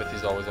how the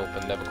smithy's always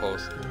open, never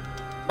closed.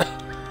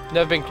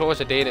 Never been closed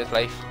a day in its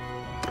life.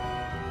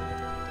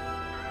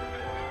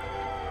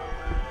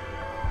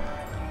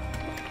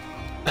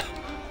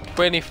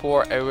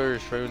 "24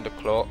 hours round the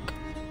clock,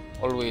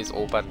 always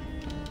open."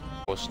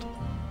 Closed.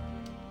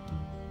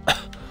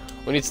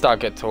 We need to start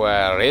getting to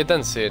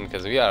raiding soon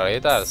because we are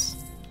raiders.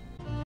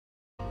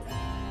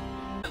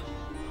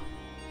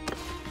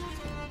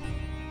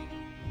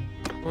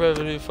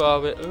 Revenue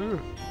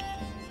farm.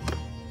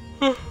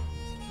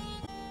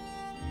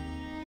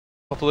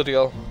 Oh bloody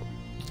hell.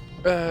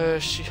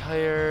 She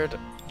hired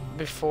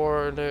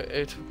before, now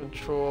out of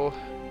control.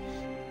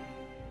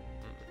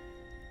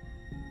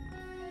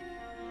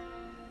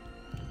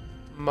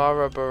 You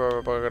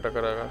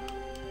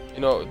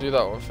know, do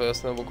that one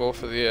first, and then we'll go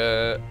for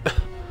the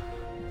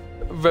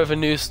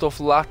revenue stuff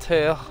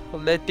later.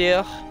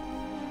 Later.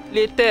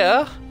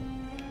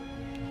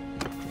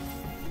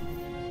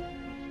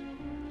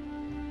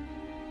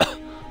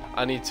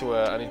 I need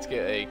to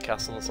get a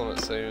castle or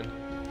something soon.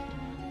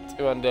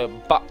 And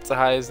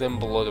baptized in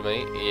blood,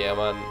 mate. Yeah,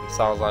 man.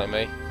 Sounds like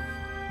me.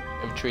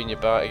 Infantry in your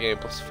party gain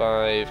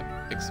 +5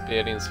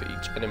 experience for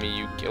each enemy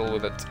you kill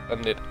with it.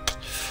 And it.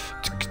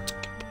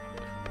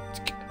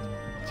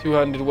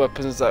 Two-handed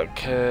weapons that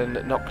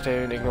can knock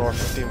down, ignore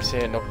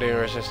 15% knockdown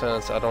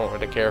resistance. I don't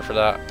really care for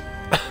that.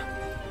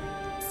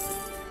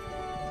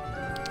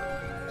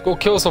 Let's go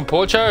kill some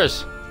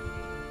poachers.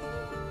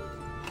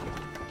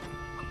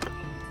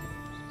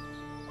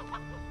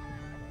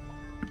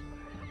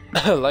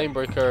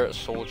 Linebreaker,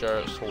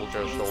 soldier,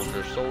 soldier,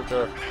 soldier,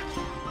 soldier.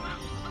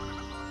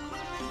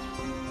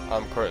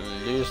 I'm currently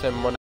losing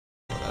money,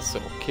 but that's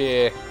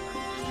okay.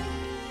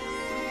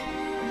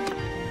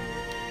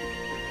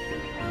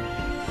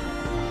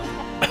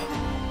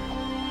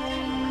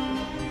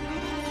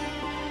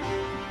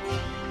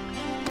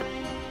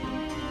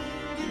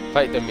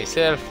 Fight them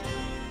myself.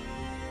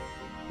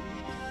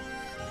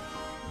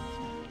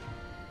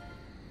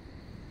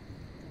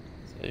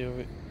 So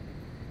you,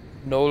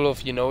 no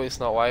love, you know it's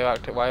not. Why you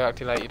acting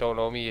like you don't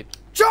know me? You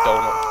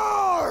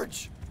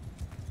Charge!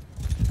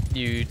 donut.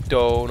 You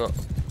donut.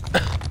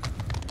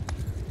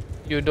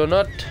 You do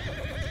not.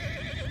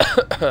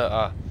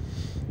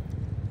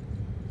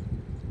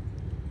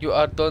 You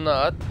are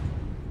donut.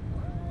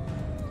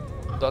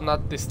 Do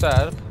not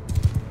disturb.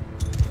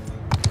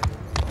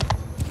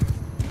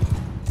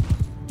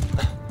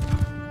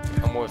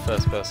 I'm going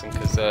first person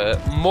because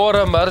more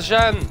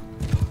immersion.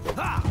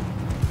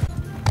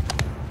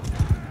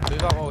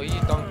 Move out, oh, you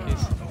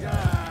donkeys.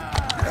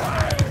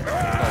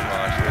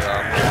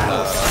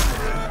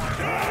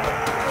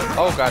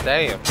 Oh god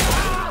damn.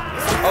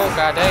 Oh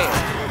god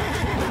damn.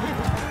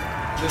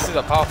 This is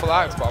a powerful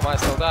axe, but I might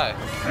still die.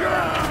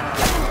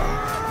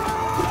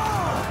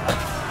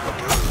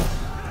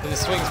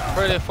 This swings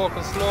pretty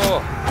fucking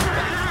slow.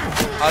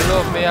 I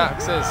love me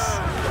axes.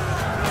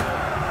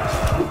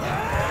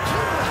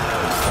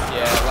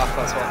 Yeah,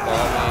 that's what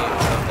got me.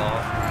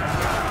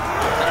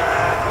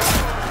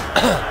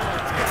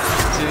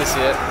 See this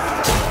here?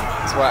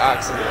 That's why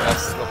axes are the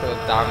best. Look at the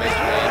damage,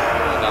 mate.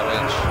 Look at the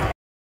damage.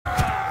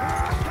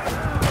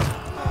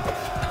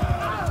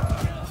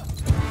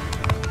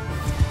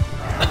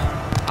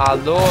 I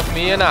love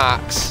me an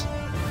axe.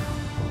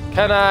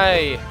 Can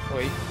I?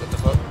 Wait, what the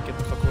fuck? Get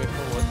the fuck away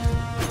forward.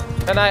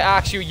 Can I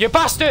ask you, you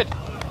bastard?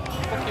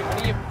 Fuck you,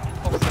 what are you?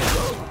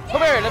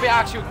 Come here, let me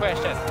ask you a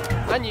question.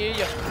 And you.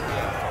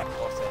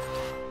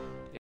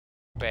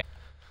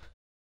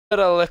 You're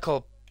a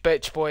little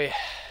bitch boy.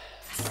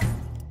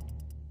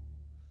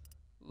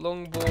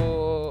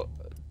 Longbow.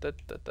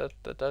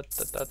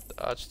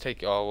 I'll just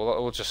take it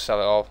all. We'll just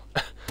sell it all.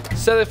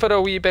 Sell it for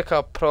a wee bit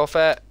of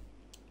profit.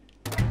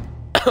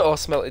 Or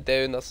smelt it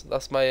down.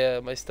 That's my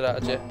my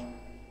strategy.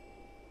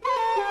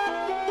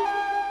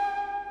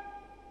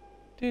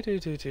 Do do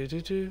do do do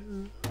do.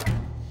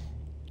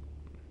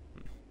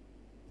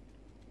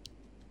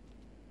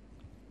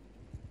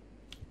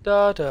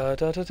 Da da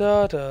da da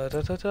da da da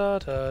da da da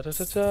da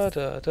da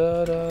da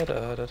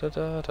da da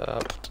da da.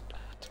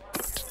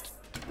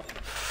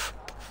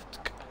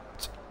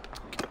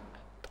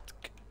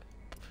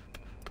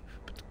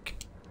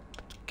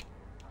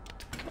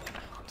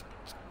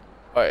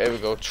 Alright, here we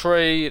go.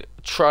 Trade,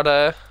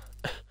 trader.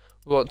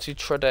 We want to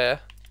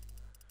trader.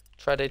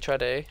 Trade.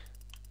 Trade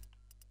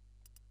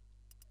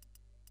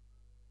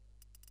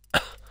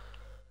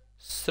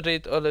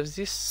all of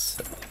this.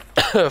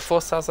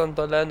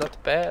 $4,000,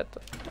 not bad.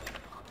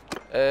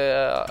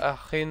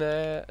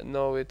 Arena,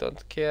 no, we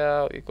don't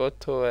care. We go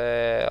to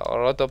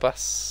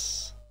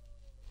Rodobus.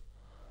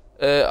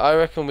 I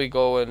reckon we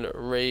go and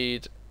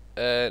raid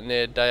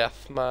near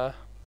Diavasma.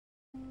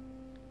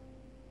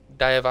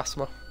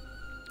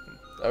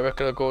 I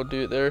reckon I'll go and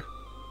do it there.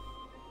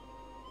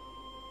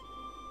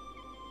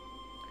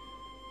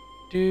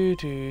 Do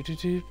do do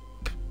do.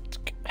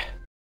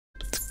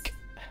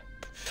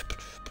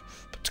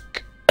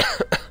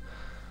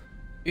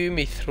 Ooh,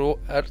 my throat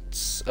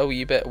hurts a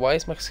wee bit. Why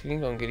is my screen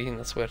going green?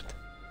 That's weird.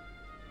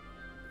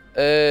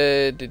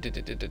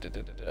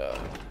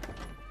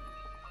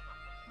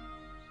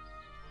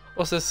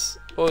 What's this?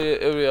 Oh yeah,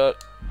 here we are.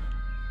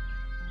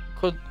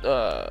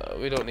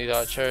 We don't need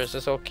archers.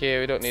 It's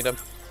okay. We don't need them.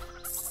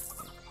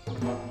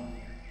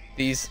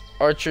 These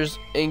archers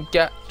ain't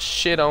got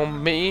shit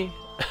on me.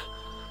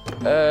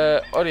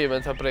 Or you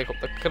meant to break up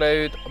the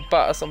crowd,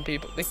 batter some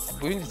people.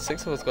 We need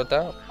 6 of us,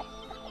 goddamn.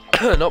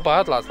 Not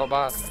bad, lads, not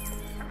bad.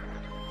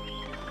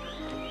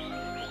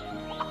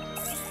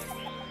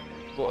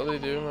 What are they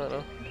doing right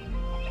now?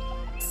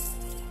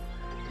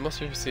 They must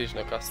be besieging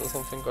a castle or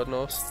something, God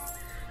knows.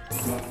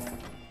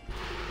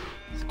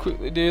 Let's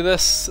quickly do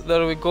this.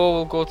 There we go,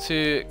 we'll go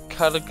to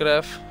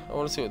Cargrave. I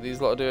want to see what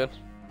these lot are doing.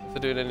 If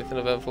they're doing anything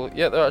eventful.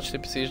 Yeah, they're actually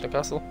besieging a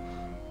castle.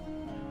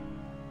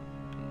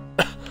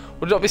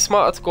 Would it not be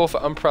smarter to go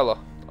for Umbrella,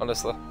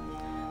 honestly?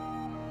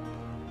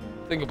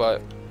 Think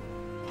about it.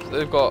 So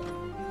they've got...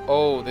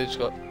 Oh, they just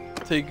got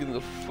taken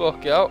the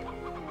fuck out.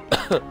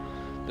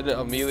 They didn't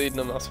have me leading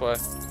them, that's why.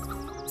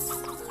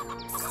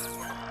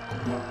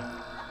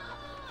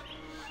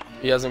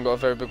 He hasn't got a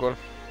very big one.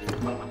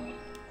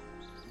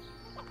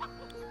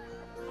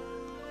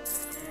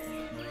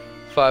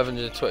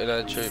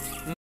 $529 troops.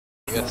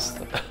 Yes.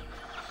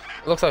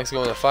 It looks like he's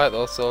going to fight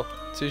though, so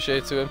touche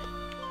to him.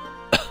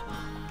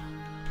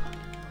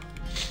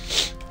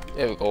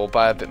 Here we go,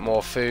 buy a bit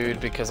more food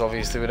because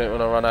obviously we don't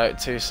want to run out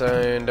too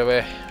soon, do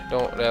we?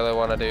 Don't really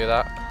want to do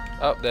that.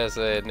 Oh, there's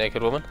a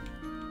naked woman.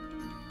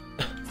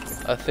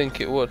 I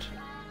think it would.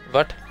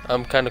 But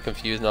I'm kind of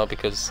confused now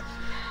because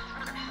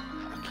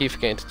I keep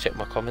forgetting to check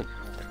my comment.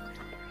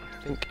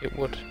 think it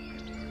would.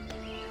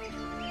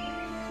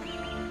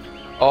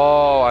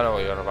 Oh, I know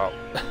what you're on about.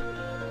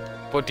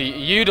 But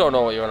you don't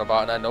know what you're on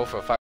about, and I know for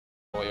a fact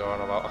what you're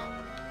on about.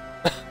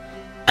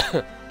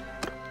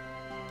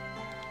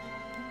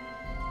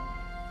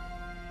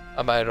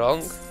 Am I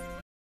wrong?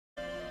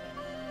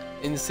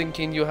 In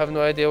thinking you have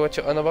no idea what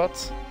you're on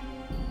about?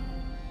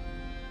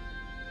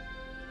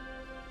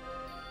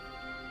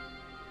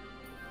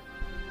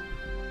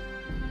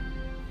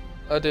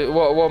 I do.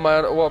 What am I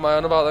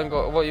on about then?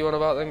 What are you on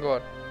about then? Go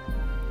on.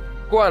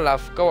 Go on,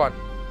 love. Go on.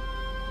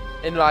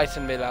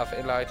 Enlighten me, love.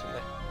 Enlighten me.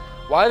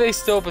 Why are they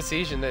still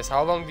besieging this?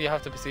 How long do you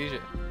have to besiege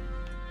it?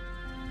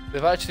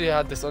 They've actually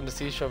had this under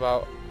siege for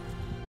about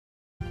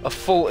a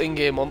full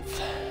in-game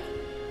month.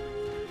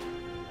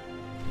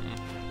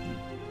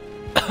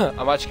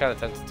 I'm actually kind of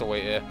tempted to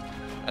wait here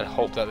and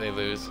hope that they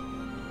lose.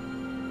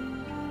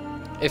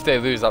 If they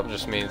lose, that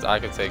just means I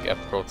could take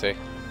Epic Row T.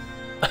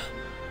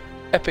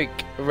 Epic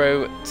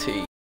Row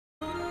T.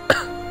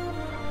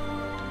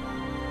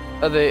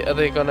 Are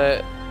they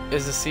gonna?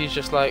 Is the siege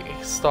just like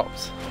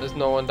stopped? There's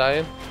no one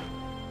dying?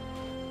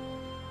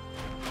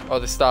 Oh,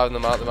 they're starving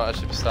them out. They might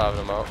actually be starving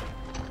them out.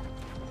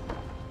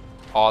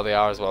 Oh, they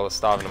are as well. They're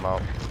starving them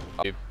out.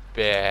 You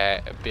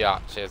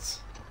biatches.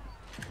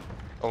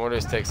 I wonder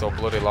if this takes so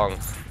bloody long.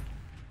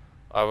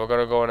 Alright, we're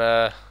gonna go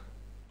on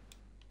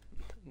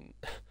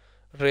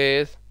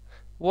raid.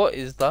 What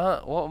is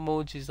that? What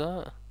emoji is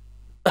that?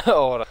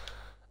 Oh,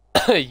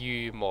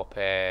 you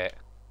muppet.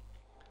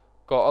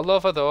 Got a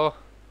lover though.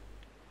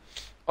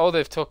 Oh,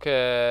 they've took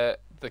the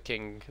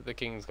king. The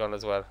king's gone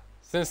as well.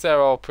 Since they're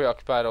all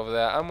preoccupied over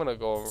there, I'm gonna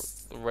go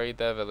raid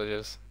their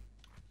villages.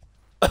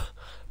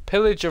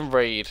 Pillage and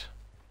raid.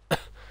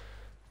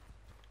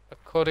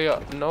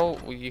 No,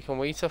 you can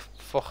wait a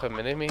fucking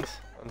minute, mate.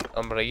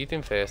 I'm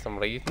raiding first. I'm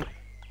raiding.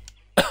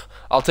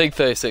 I'll take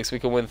 36. We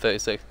can win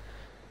 36.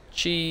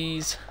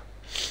 Cheese.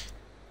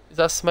 Is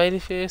that smiley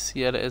face?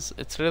 Yeah, it is.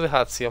 It's really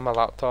hard to see on my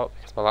laptop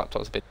because my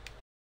laptop's a bit.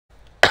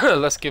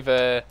 Let's give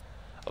a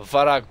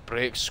Varag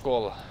break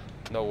skull.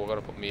 No, we're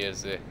gonna put me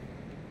as the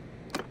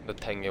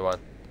thingy one.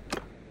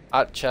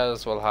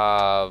 Archers will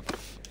have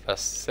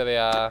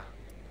Assyria.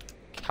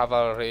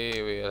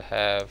 Cavalry will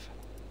have.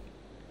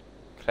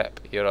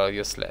 Crap, you're all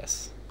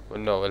useless. Well,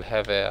 no, we'll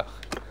have a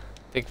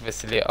take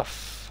Vasilia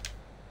off.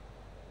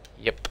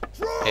 Yep.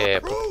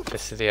 Put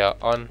Vasilia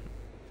on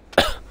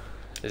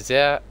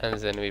there, and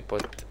then we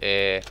put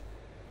a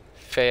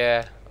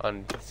fair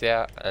on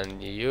there,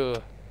 and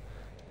you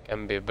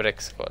can be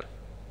brick skull.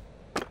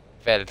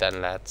 Well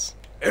done, lads.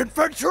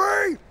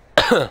 Infantry!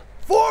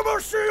 Form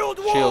a shield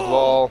wall! Shield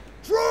wall.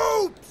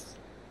 Troops!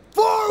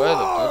 Forward! Where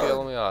the bloody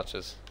hell are my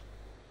archers?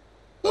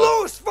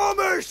 Loose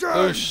formation!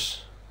 Loose!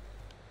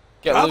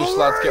 Get loose,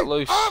 lads, get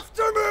loose.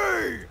 After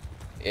me!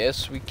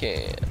 Yes, we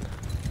can.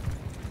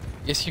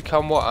 Yes, you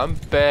can. What? I'm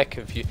bare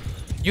confused.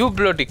 You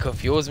bloody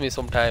confuse me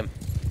sometime.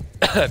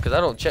 Because I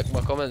don't check my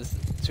comments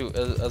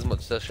as much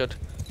as I should.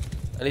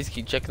 I need to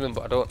keep checking them,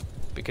 but I don't.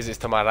 Because it's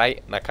to my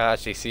right, and I can't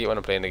actually see it when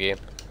I'm playing the game.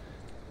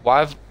 Why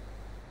have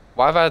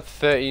I had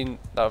 13...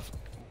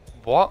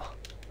 What?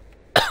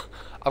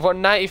 I've got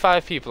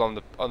 95 people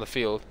on the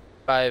field.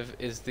 5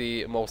 is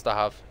the most I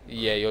have.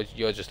 Yeah,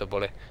 you're just a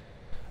bully.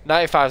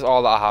 95 is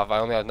all that I have. I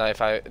only have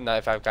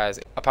 95 guys.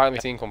 Apparently,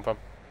 the scene come from.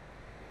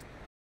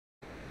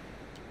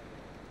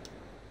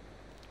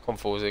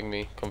 Confusing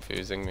me.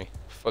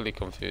 Fully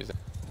confusing.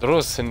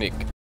 Drosnik.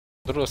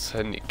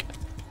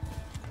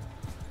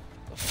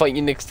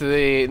 Fighting next to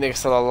the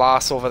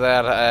lass over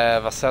there,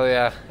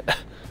 Vasilia.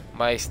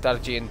 My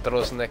Stygian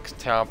Drosnik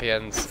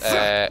champions.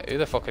 Who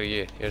the fuck are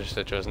you? You're just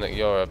a Drosnik.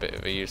 You're a bit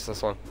of a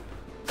useless one.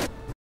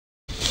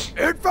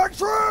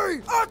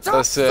 Infantry! Attack!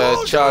 Let's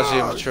charge the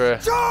infantry.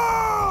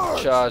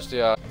 Charge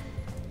the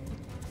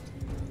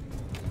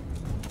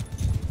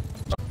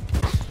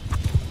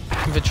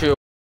infantry will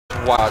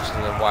watch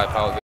and then wipe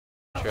out the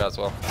infantry as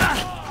well.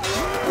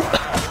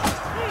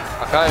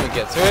 I can't even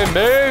get to him.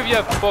 Move,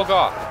 you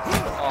bugger!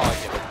 Oh,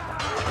 you're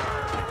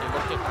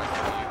looking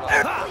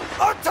at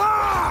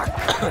Attack!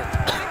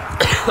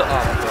 Oh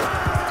my god.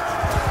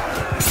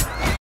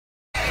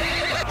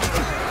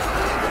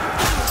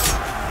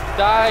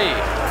 Die!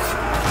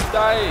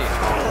 Die!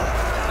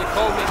 They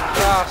call me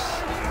Crash.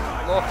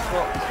 Lost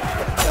what?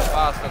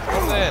 Bastard.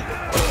 Come in.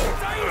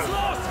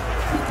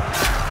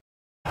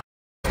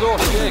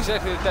 Lost, yeah,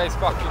 exactly. The day's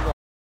fucking lost.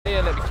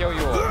 Here, let me kill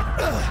you all.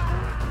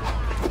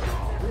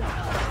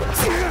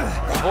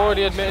 I've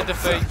already admitted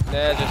defeat.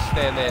 Nah, just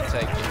stand there and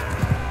take it.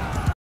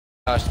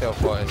 Crash still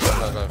fighting, so I'm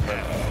not going for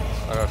him.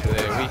 I'm going for the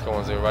weaker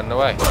ones who are running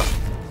away.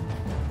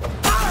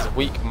 These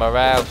weak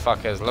morale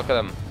fuckers. Look at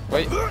them.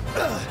 Wait.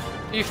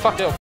 You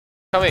fucking.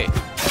 Come here.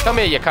 Come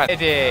here, you cunt.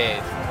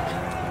 Headed.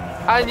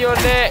 And you're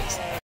next.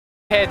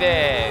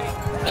 Headed.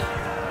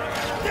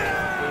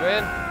 We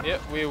win?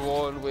 Yep, we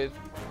won with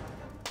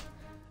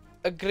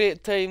a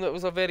great time. That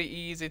was a very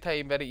easy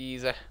time, very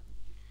easy.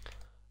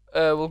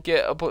 We'll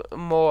get a bit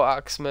more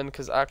axemen,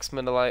 because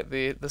axemen are like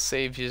the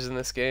saviors in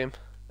this game.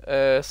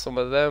 Some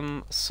of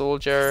them,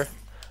 soldier.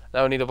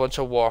 Now we need a bunch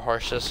of war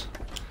horses.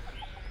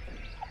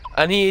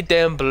 I need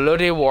them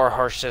bloody war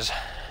horses.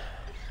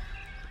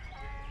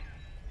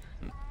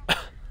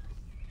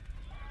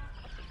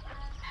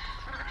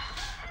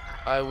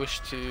 I wish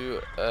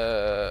to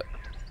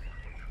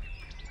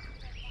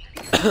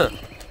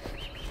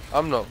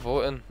I'm not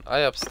voting. I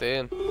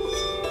abstain.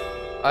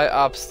 I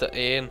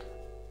abstain.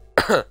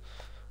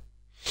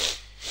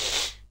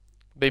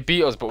 They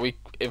beat us, but we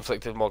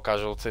inflicted more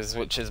casualties,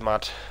 which is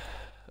mad.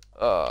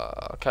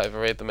 I can't even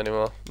raid them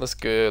anymore. Let's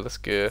go, let's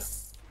go.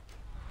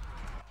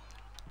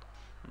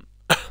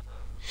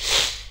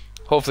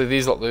 Hopefully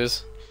these lot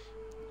lose.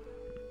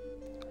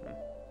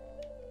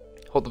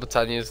 Hope the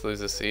Britannians lose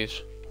the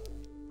siege.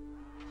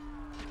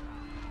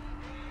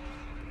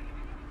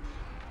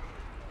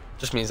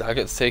 Just means I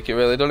get to take it,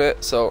 really, doesn't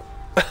it? So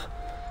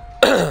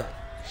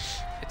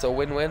it's a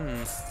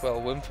win-win.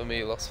 Well, win for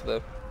me, loss for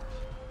them.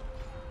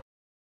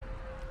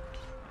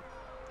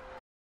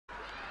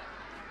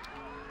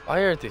 Why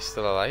are they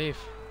still alive?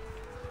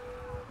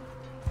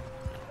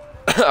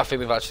 I think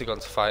they've actually gone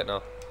to fight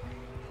now,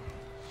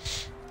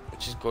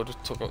 which is good.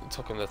 Took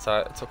them the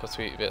time. It took a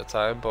sweet bit of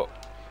time, but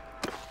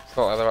it's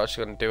not like they're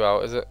actually going to do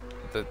out, is it?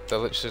 They're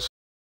literally just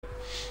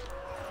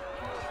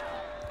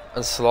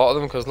and slaughter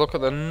them, because look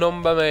at the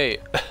number, mate.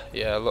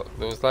 Yeah, look,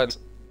 those lines.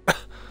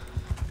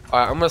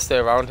 Alright, I'm gonna stay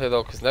around here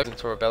though, because next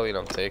into rebellion,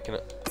 I'm taking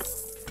it.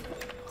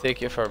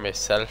 Take it for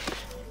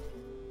myself.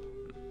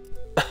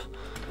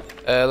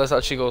 Let's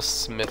actually go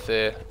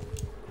smithy.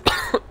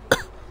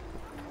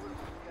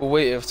 We'll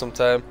wait here for some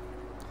time,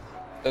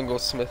 then go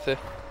smithy,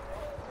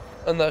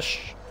 and that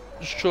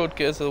should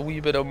get us a wee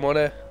bit of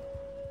money.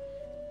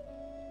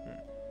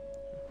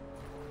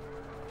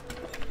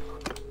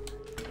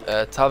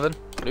 Tavern,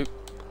 nope.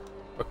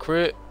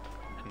 Recruit,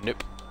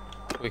 nope.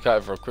 We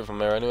can't even recruit from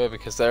there anyway,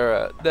 because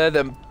they're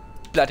them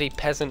bloody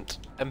peasant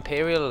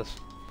imperials.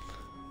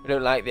 We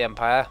don't like the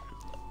empire.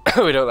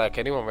 We don't like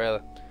anyone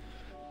really.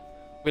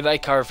 We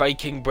like our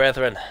Viking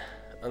brethren,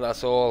 and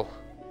that's all.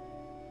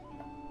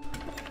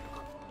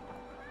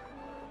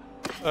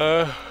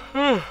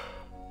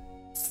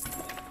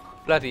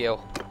 Bloody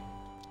hell.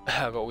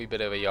 I've got a wee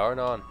bit of a yarn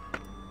on.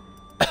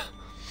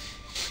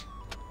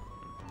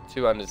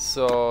 Two-handed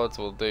swords,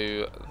 we'll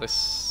do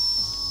this.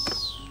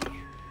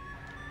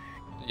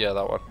 Yeah,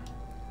 that one.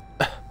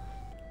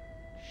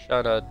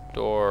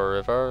 Shenandoah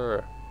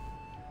River.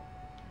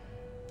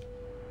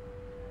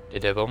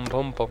 Bum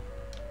bum bum.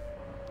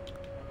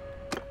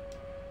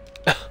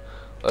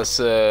 Let's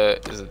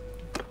is it?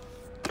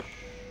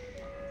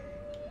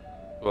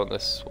 You want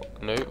this one?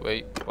 No,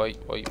 wait.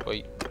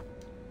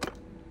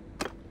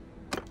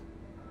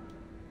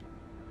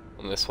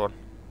 On this one.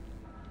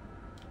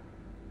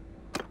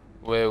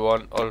 We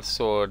want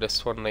also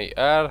this one right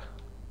here.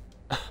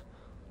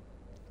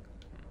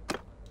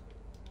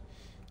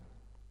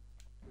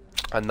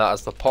 And that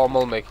is the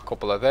pommel, make a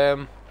couple of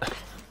them.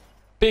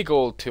 Big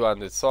old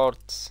two-handed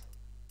swords.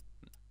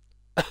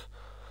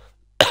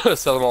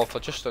 Sell them all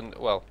for just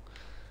well,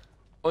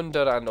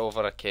 under and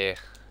over a K.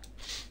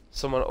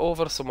 Some are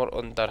over, some are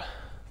under.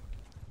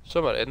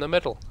 Some are in the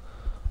middle.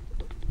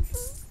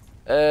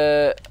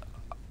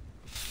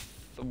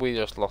 We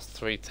just lost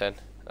 310.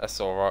 That's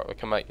alright, we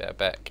can make that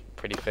back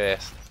pretty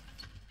fast.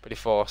 Pretty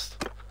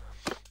fast.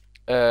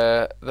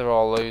 They're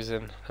all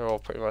losing. They're all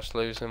pretty much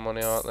losing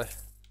money, aren't they?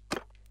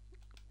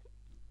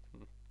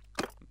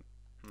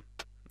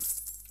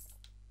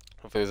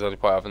 I don't think there's any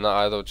point having that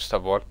either, we'll just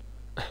have one.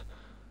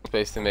 It's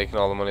basically making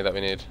all the money that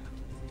we need.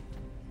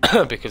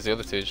 Because the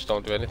other two just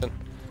don't do anything.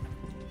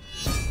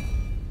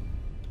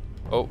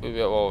 Oh, we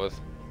got war with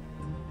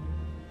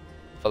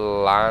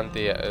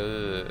Finlandia.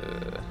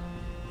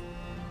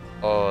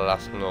 Oh,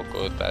 that's no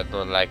good. I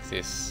don't like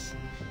this.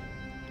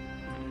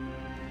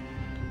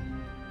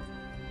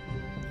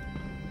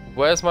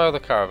 Where's my other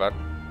caravan?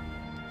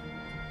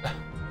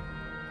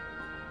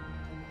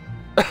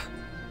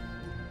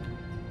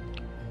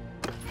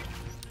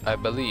 I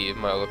believe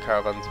my other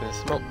caravan's been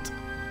smoked.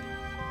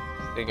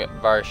 Staying at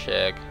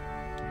Varshag.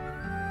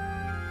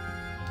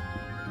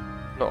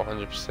 Not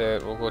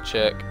 100%, we'll go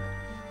check.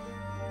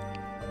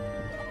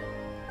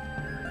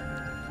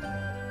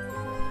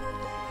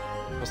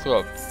 Must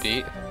have got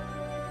beat.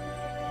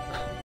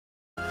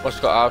 Must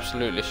have got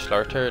absolutely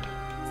slaughtered.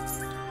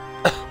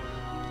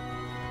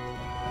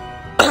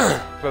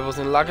 Rebels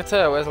in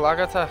Lagata, where's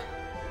Lagata?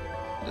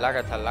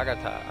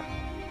 Lagata.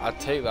 I'd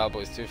take that, but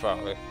it's too far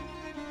away.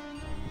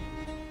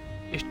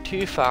 It's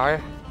too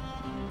far.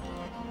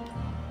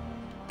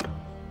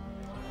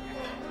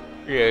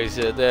 Yes,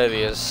 there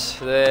he is.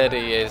 There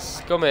he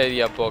is. Come here,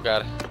 you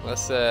bugger.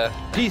 Let's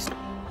Peace.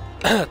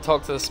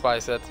 talk to the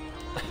spice head.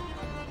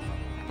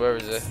 Where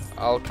is it?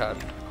 Alcan.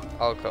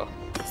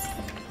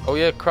 Oh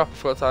yeah, crap, I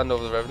forgot to hand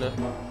over the revenue.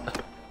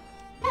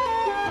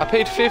 I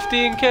paid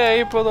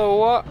 15k, brother,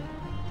 what?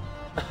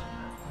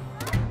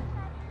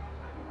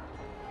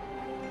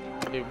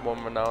 Need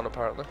one renown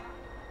apparently.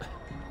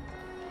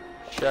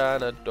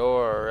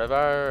 Shenandoah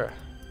River.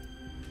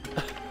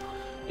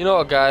 You know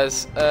what,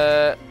 guys?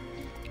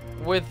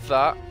 With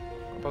that,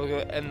 Probably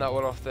going to end that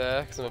one off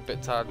there because I'm a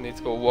bit tired. I need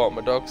to go walk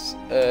my dogs.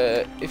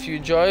 If you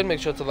enjoyed, make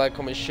sure to like,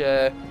 comment,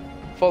 share,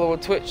 follow on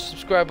Twitch,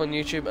 subscribe on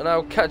YouTube, and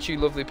I'll catch you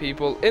lovely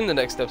people in the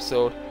next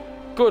episode.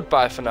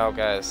 Goodbye for now,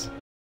 guys.